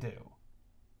normally do.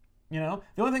 You know,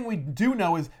 the only thing we do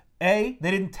know is A,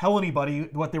 they didn't tell anybody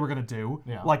what they were going to do,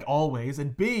 like always,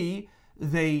 and B,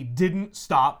 they didn't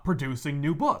stop producing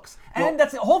new books. And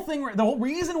that's the whole thing. The whole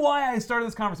reason why I started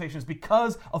this conversation is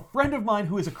because a friend of mine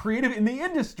who is a creative in the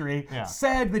industry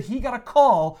said that he got a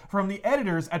call from the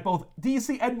editors at both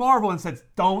DC and Marvel and said,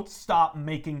 don't stop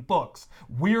making books.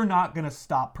 We're not going to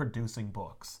stop producing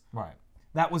books. Right.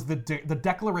 That was the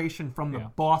declaration from the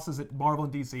bosses at Marvel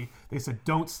and DC. They said,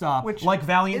 don't stop. Which, like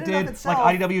Valiant did, itself,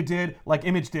 like IDW did, like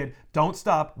Image did. Don't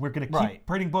stop. We're going to keep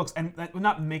printing books. And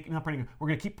not printing, we're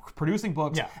going to keep producing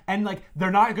books. Yeah. And like, they're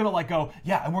not going to like go,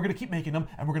 and we're going to keep making them,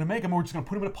 and we're going to make them, and we're just going to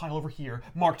put them in a pile over here,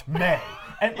 marked May.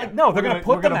 And like, no, they're going to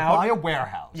put them out. Buy a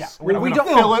warehouse. Yeah. We don't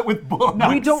fill it with books.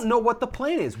 We don't know what the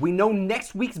plan is. We know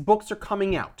next week's books are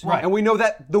coming out. Right. And we know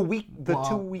that the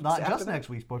 2 weeks not after just that. next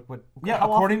week's book, but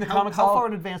according to Comics how far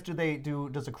in advance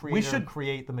does a creator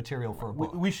create the material for a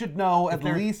book? We should know at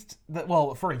least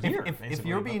for a year. If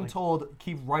you're being told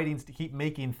keep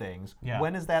making things,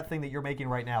 when is that thing that you're making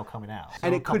right now coming out? So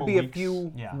and it could be a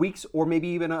few weeks, or maybe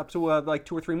even up to like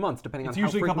 2 or 3 months, depending on how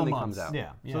frequently it comes out.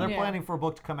 Yeah. So they're planning for a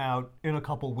book to come out in a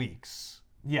couple weeks.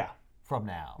 Yeah. From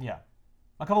now. Yeah.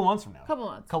 A couple months from now. Couple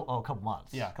months. A couple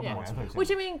months. Yeah, a couple months. Which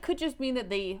I mean could just mean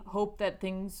that they hope that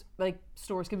things like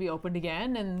stores can be opened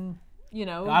again, and you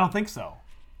know. I don't think so.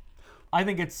 I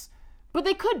think it's. But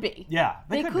they could be. Yeah,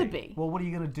 they could be. Well, what are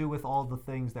you going to do with all the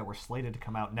things that were slated to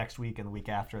come out next week and the week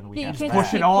after and the week after? You can't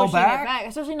push it all back?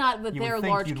 Especially not with their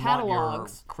large catalogs. Want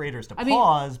your creators to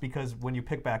pause because when you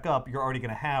pick back up, you're already going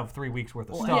to have 3 weeks worth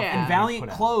of stuff. And Valiant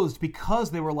closed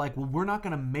because they were like, well, we're not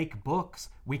going to make books.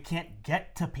 We can't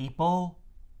get to people.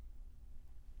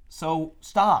 So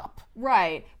stop.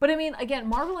 Right. But I mean, again,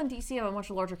 Marvel and DC have a much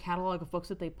larger catalog of books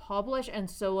that they publish, and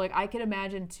so like I can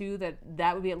imagine too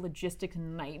that would be a logistic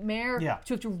nightmare to have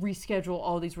to reschedule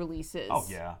all these releases. Oh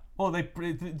yeah. Well, they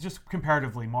just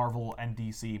comparatively, Marvel and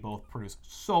DC both produce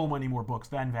so many more books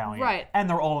than Valiant. Right. And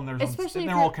they're all in their especially own,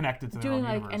 they're all connected to their own doing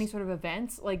like universe. Any sort of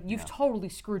events, like you've totally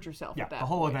screwed yourself with that. The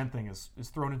whole event thing is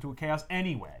thrown into a chaos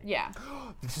anyway. Yeah.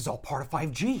 This is all part of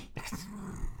 5G.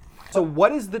 So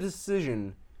what is the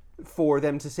decision for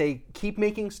them to say, keep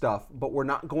making stuff, but we're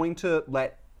not going to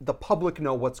let the public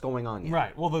know what's going on yet?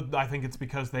 Right. Well, I think it's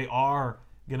because they are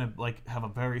going to like have a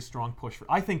very strong push for.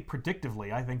 I think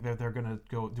predictively, I think that they're going to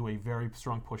go do a very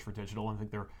strong push for digital. I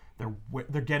think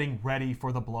they're getting ready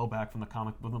for the blowback from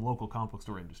the local comic book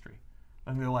store industry,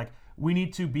 and they're like, we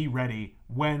need to be ready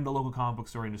when the local comic book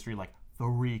store industry like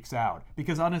freaks out,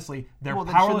 because honestly they're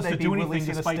powerless to do anything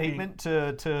despite a statement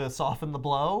to soften the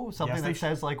blow, something that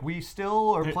says like we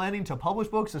still are planning to publish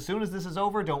books as soon as this is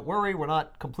over, don't worry, we're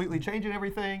not completely changing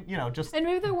everything, just. And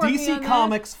maybe they're working DC on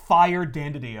Comics fired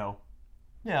Dan DiDio.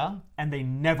 Yeah. And they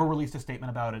never released a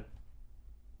statement about it.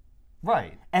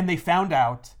 Right. And they found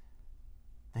out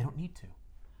they don't need to.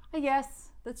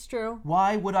 Yes, that's true.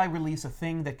 Why would I release a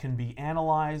thing that can be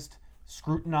analyzed,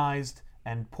 scrutinized,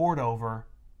 and poured over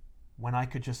when I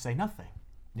could just say nothing?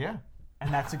 Yeah.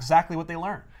 And that's exactly what they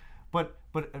learned. But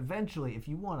eventually, if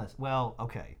you want to... Well,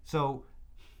 okay. So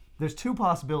there's 2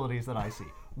 possibilities that I see.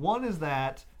 One is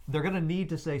that they're going to need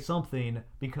to say something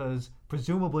because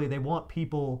presumably they want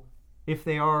people, if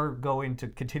they are going to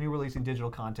continue releasing digital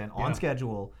content on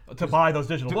schedule, to buy those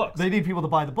digital books. They need people to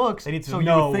buy the books. They need to so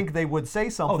know. You would think they would say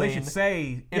something. Oh, they should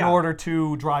say in order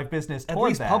to drive business at toward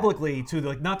least that. Publicly to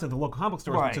the not to the local comic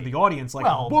stores, but to the audience. Like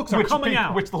books are coming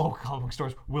out, which the local comic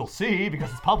stores will see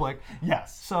because it's public.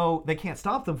 Yes. So they can't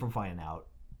stop them from finding out.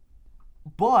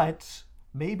 But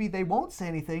maybe they won't say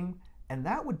anything. And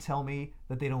that would tell me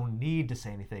that they don't need to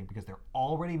say anything because they're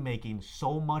already making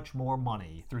so much more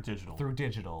money through digital.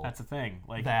 That's the thing.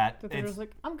 Like that. They're just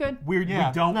like, I'm good. We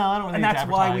don't. No, I don't really and need that's to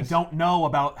why we don't know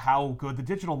about how good the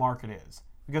digital market is,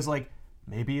 because like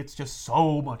maybe it's just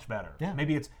so much better. Yeah.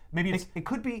 Maybe it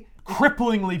could be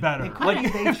cripplingly better. It could be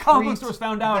if comic stores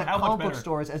found out how much comic better. book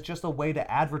stores as just a way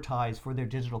to advertise for their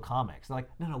digital comics. They're like,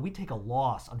 no, we take a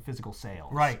loss on physical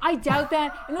sales. Right. I doubt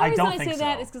that. And the reason I say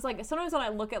that so. is because like sometimes when I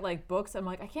look at like books, I'm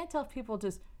like, I can't tell if people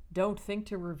just don't think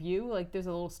to review. Like there's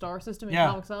a little star system in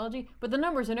Comixology, but the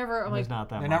numbers are never. I'm there's like, not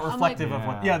that they're much. not reflective of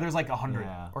what. Yeah, there's like 100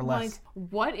 or less. Like,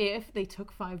 what if they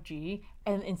took 5G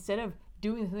and instead of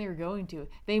doing the thing they were going to.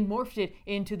 They morphed it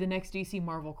into the next DC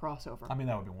Marvel crossover. I mean,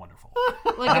 that would be wonderful.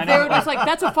 Like if they were just like,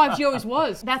 that's what 5G always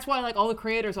was. That's why like all the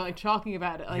creators are like talking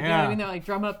about it. Like you know what I mean? They're like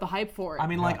drumming up the hype for it. I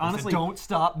mean, like honestly, don't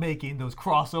stop making those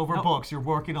crossover books you're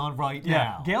working on right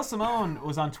now. Gail Simone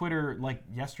was on Twitter like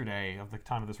yesterday of the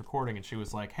time of this recording, and she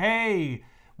was like, "Hey,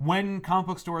 when comic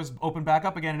book stores open back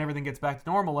up again and everything gets back to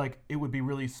normal, like it would be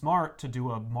really smart to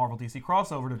do a Marvel DC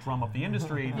crossover to drum up the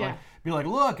industry. And, like, be like,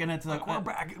 look, and it's like we're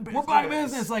back in business. We're back in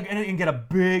business, like, and get a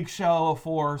big show of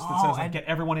force that says like get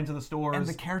everyone into the stores. And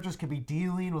the characers could be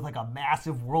dealing with like a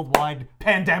massive worldwide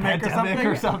pandemic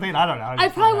or something. I don't know. I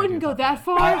probably wouldn't go that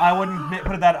far. I wouldn't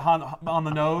put that on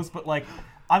the nose, but like,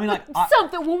 I mean, like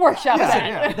something we'll workshop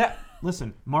that.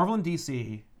 Listen, Marvel and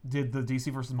DC did the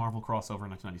DC versus Marvel crossover in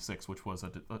 1996, which was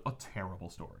a terrible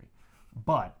story.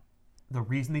 But the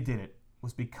reason they did it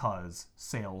was because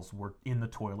sales were in the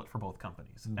toilet for both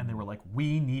companies. And they were like,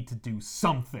 we need to do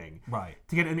something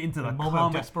to get into the moment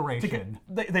of desperation.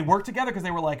 They worked together because they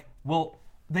were like, well,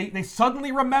 they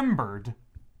suddenly remembered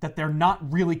that they're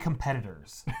not really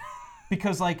competitors.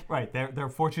 Because like... their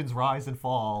fortunes rise and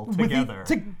fall together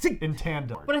in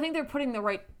tandem. But I think they're putting the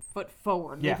right foot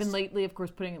forward. Yes. They've been lately, of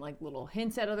course, putting like little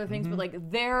hints at other things, but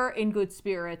like they're in good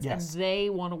spirits and they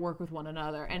want to work with one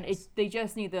another. And they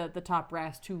just need the top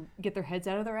brass to get their heads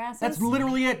out of their asses. That's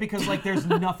literally it, because like there's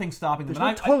nothing stopping them.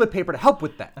 There's no toilet paper to help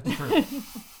with that. That's true.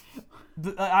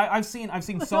 I've seen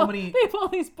so many. They have all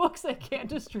these books they can't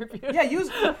distribute. Yeah, you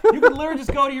can literally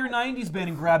just go to your '90s bin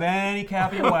and grab any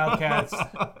copy of Wildcats.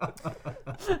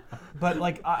 But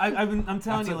like I'm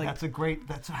telling you, like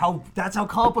that's how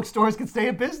comic book stores can stay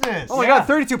in business. Oh my God,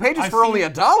 32 pages for only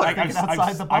 $1.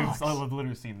 I've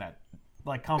literally seen that.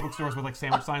 Like comic book stores with like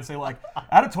sandwich signs say like,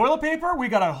 out of toilet paper, we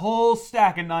got a whole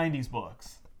stack of '90s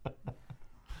books.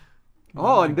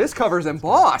 Oh, and this cover's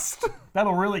embossed.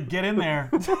 That'll really get in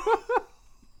there.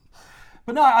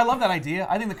 But no, I love that idea.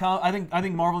 I think I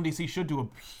think Marvel and DC should do a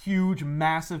huge,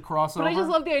 massive crossover. But I just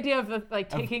love the idea of like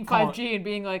taking 5G and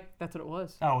being like, that's what it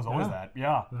was. Oh, it was always that.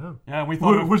 Yeah. And we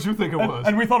thought. What did you think it was?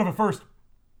 And we thought of it first.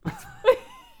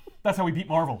 That's how we beat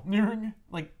Marvel.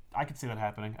 Like, I could see that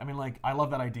happening. I mean, like, I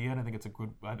love that idea, and I think it's a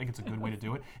good way to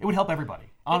do it. It would help everybody.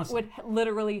 Honestly, it would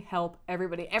literally help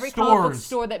everybody. Every comic book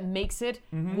store that makes it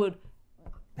would.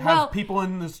 Have people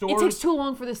in the stores. It takes too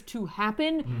long for this to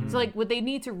happen. So like what they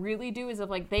need to really do is if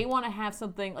like they want to have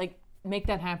something like make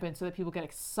that happen so that people get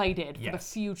excited for the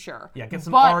future. Yeah, get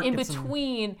some art. But in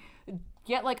between,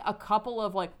 get like a couple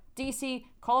of like DC,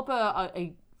 call up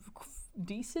a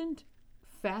decent,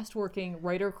 fast-working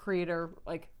writer-creator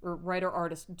like or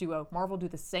writer-artist duo. Marvel do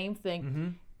the same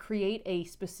thing. Create a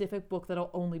specific book that'll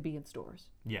only be in stores.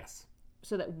 Yes.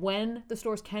 So that when the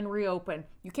stores can reopen,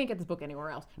 you can't get this book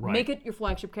anywhere else. Right. Make it your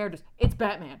flagship characters. It's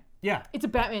Batman. Yeah. It's a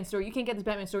Batman story. You can't get this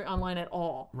Batman story online at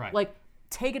all. Right. Like,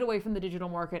 take it away from the digital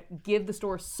market. Give the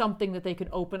store something that they could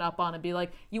open up on and be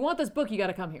like, you want this book, you got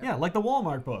to come here. Yeah, like the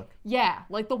Walmart book. Yeah,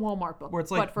 like the Walmart book. Where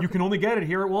it's like, you can only get it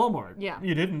here at Walmart. Yeah.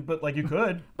 You didn't, but like you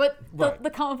could. But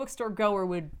the comic book store goer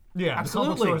would... Yeah,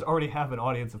 absolutely. The comic book stores already have an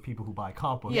audience of people who buy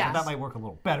comic books. Yes. So that might work a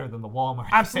little better than the Walmart.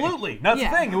 Absolutely. That's the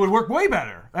thing. It would work way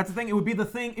better. That's the thing. It would be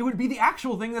the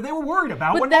actual thing that they were worried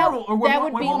about when Walmart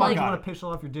You got want it. to piss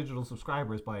off your digital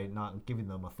subscribers by not giving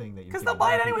them a thing that you because they'll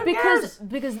buy it anyway. Because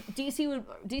DC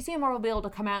and Marvel would be able to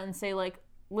come out and say like,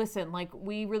 listen, like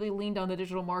we really leaned on the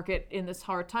digital market in this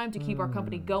hard time to keep our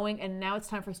company going, and now it's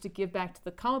time for us to give back to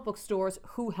the comic book stores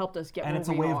who helped us get. And it's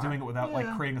a way of doing it without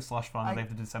like creating a slush fund. They have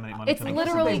to disseminate money. It's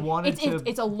literally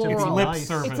it's a laurel. It's lip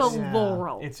service. It's a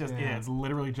laurel. It's just it's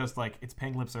literally just like it's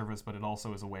paying lip service, but it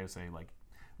also is a way of saying like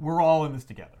we're all in this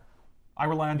together. I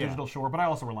rely on digital, sure, but I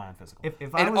also rely on physical.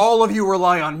 All of you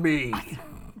rely on me.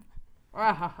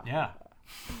 Yeah.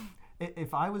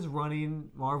 If I was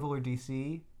running Marvel or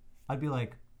DC, I'd be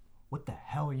like, what the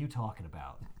hell are you talking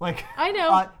about? Like, I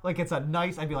know. Like it's a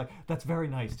nice. I'd be like, that's very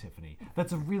nice, Tiffany.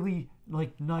 That's a really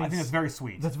like nice. I think that's very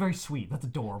sweet. That's very sweet. That's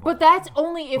adorable. But that's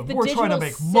only if the we're digital trying to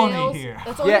make sales. money here.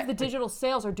 That's only if the digital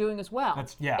sales are doing as well.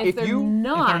 If they're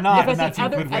not, then that's a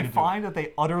good way to find that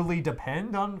they utterly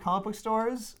depend on comic book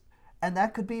stores. And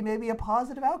that could be maybe a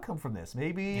positive outcome from this.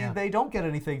 Maybe they don't get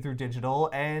anything through digital,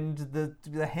 and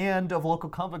the hand of local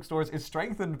comic book stores is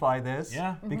strengthened by this.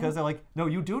 Yeah. Because they're like, no,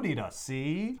 you do need us.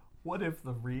 See? What if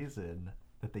the reason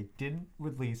that they didn't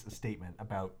release a statement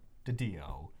about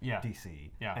DiDio,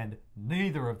 DC, and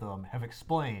neither of them have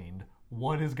explained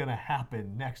what is going to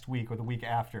happen next week or the week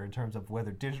after in terms of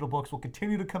whether digital books will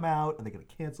continue to come out? Are they going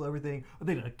to cancel everything? Are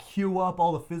they going to queue up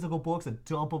all the physical books and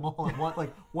dump them all at once?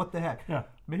 Like, what the heck? Yeah.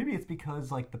 Maybe it's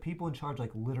because like the people in charge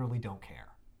like literally don't care.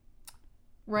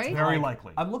 Right? It's very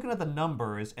likely. I'm looking at the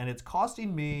numbers, and it's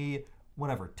costing me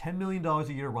whatever, $10 million a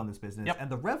year to run this business, and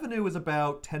the revenue is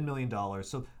about $10 million.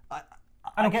 So I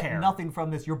don't get care. nothing from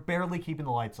this. You're barely keeping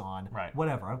the lights on. Right.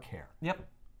 Whatever. I don't care. Yep.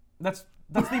 That's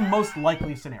the most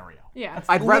likely scenario. Yeah.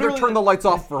 I'd rather turn the lights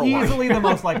off for a while. Easily the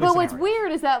most likely But scenario. what's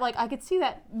weird is that, like, I could see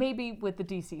that maybe with the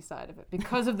DC side of it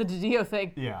because of the DiDio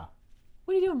thing. Yeah.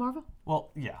 What are you doing, Marvel?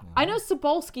 Well, yeah. I know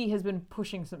Sobolski has been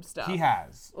pushing some stuff. He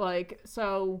has. Like,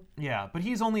 so... Yeah, but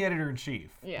he's only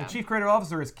editor-in-chief. Yeah. The chief creative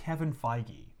officer is Kevin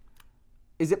Feige.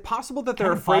 Is it possible that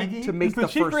they're Kevin afraid Feige to make is the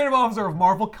chief first... creative officer of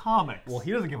Marvel Comics? Well,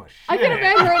 he doesn't give a shit. I can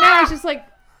imagine right now, it's just like,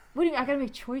 what do you mean, I gotta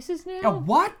make choices now? Yeah,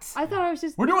 what? I thought I was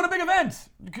just... We're doing a big event.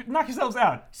 Knock yourselves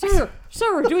out.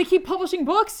 Sir, do we keep publishing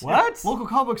books? What? Local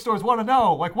comic book stores want to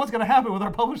know, like, what's going to happen with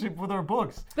our publishing, with our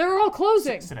books. They're all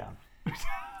closing. Sit down.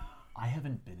 I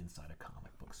haven't been inside a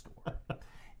comic book store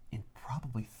in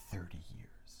probably 30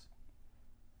 years.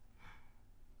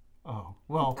 Oh,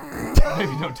 well,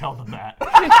 maybe don't tell them that.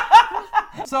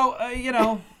 So,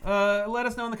 let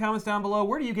us know in the comments down below,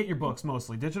 where do you get your books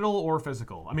mostly, digital or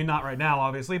physical? I mean, not right now,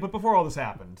 obviously, but before all this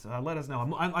happened, let us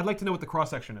know. I'd like to know what the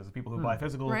cross-section is of people who buy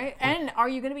physical. Right? And are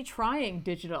you going to be trying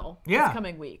digital Yeah. this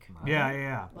coming week?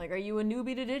 Yeah. Like, are you a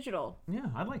newbie to digital? Yeah,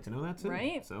 I'd like to know that too.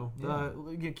 Right? So,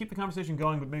 keep the conversation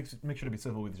going, but make sure to be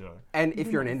civil with each other. And if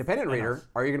you're an independent reader,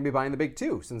 are you going to be buying the big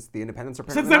two, since the independents are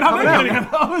Since apparently they're not making coming any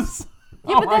out? of those.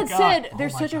 Yeah, but that said,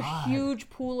 there's my such a God. huge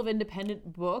pool of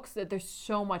independent books that there's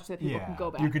so much that people can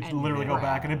go back You could and literally go grab.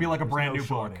 back and it'd be like a There's brand no new book.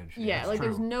 shortage. Yeah, It's like true.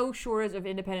 there's no shortage of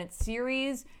independent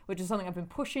series, which is something I've been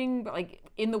pushing, but like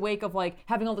in the wake of like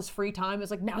having all this free time, it's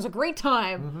like now's a great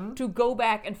time to go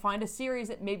back and find a series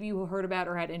that maybe you heard about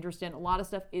or had interest in. A lot of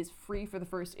stuff is free for the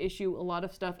first issue. A lot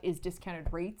of stuff is discounted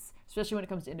rates, especially when it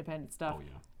comes to independent stuff. Oh,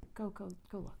 yeah. Go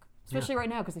look. Especially right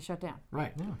now because they shut down.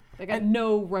 Right. Yeah. They got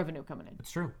no revenue coming in.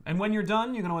 It's true. And when you're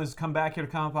done, you can always come back here to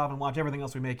Comic Pop and watch everything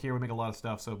else we make here. We make a lot of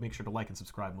stuff, so make sure to like and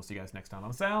subscribe. And we'll see you guys next time.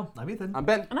 I'm Sal. I'm Ethan. I'm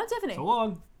Ben. And I'm Tiffany. So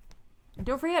long. And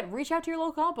don't forget, reach out to your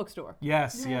local comic book store.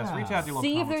 Yes. Reach out to your local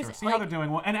See if comic there's, store. See how like- they're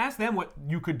doing, and ask them what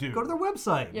you could do. Go to their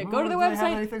website. Yeah, go to their Do they have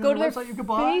website. anything Go on to their website you could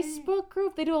buy? Facebook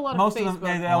group. They do a lot Most of of Facebook.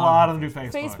 them, a lot of them do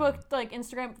Facebook. Facebook, like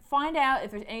Instagram. Find out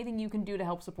if there's anything you can do to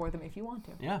help support them if you want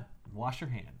to. Yeah. Wash your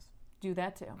hands. Do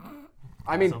that too.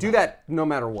 I mean, do that no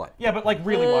matter what. Yeah, but like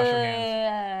really wash your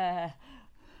hands.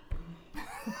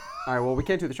 All right, well, we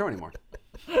can't do the show anymore.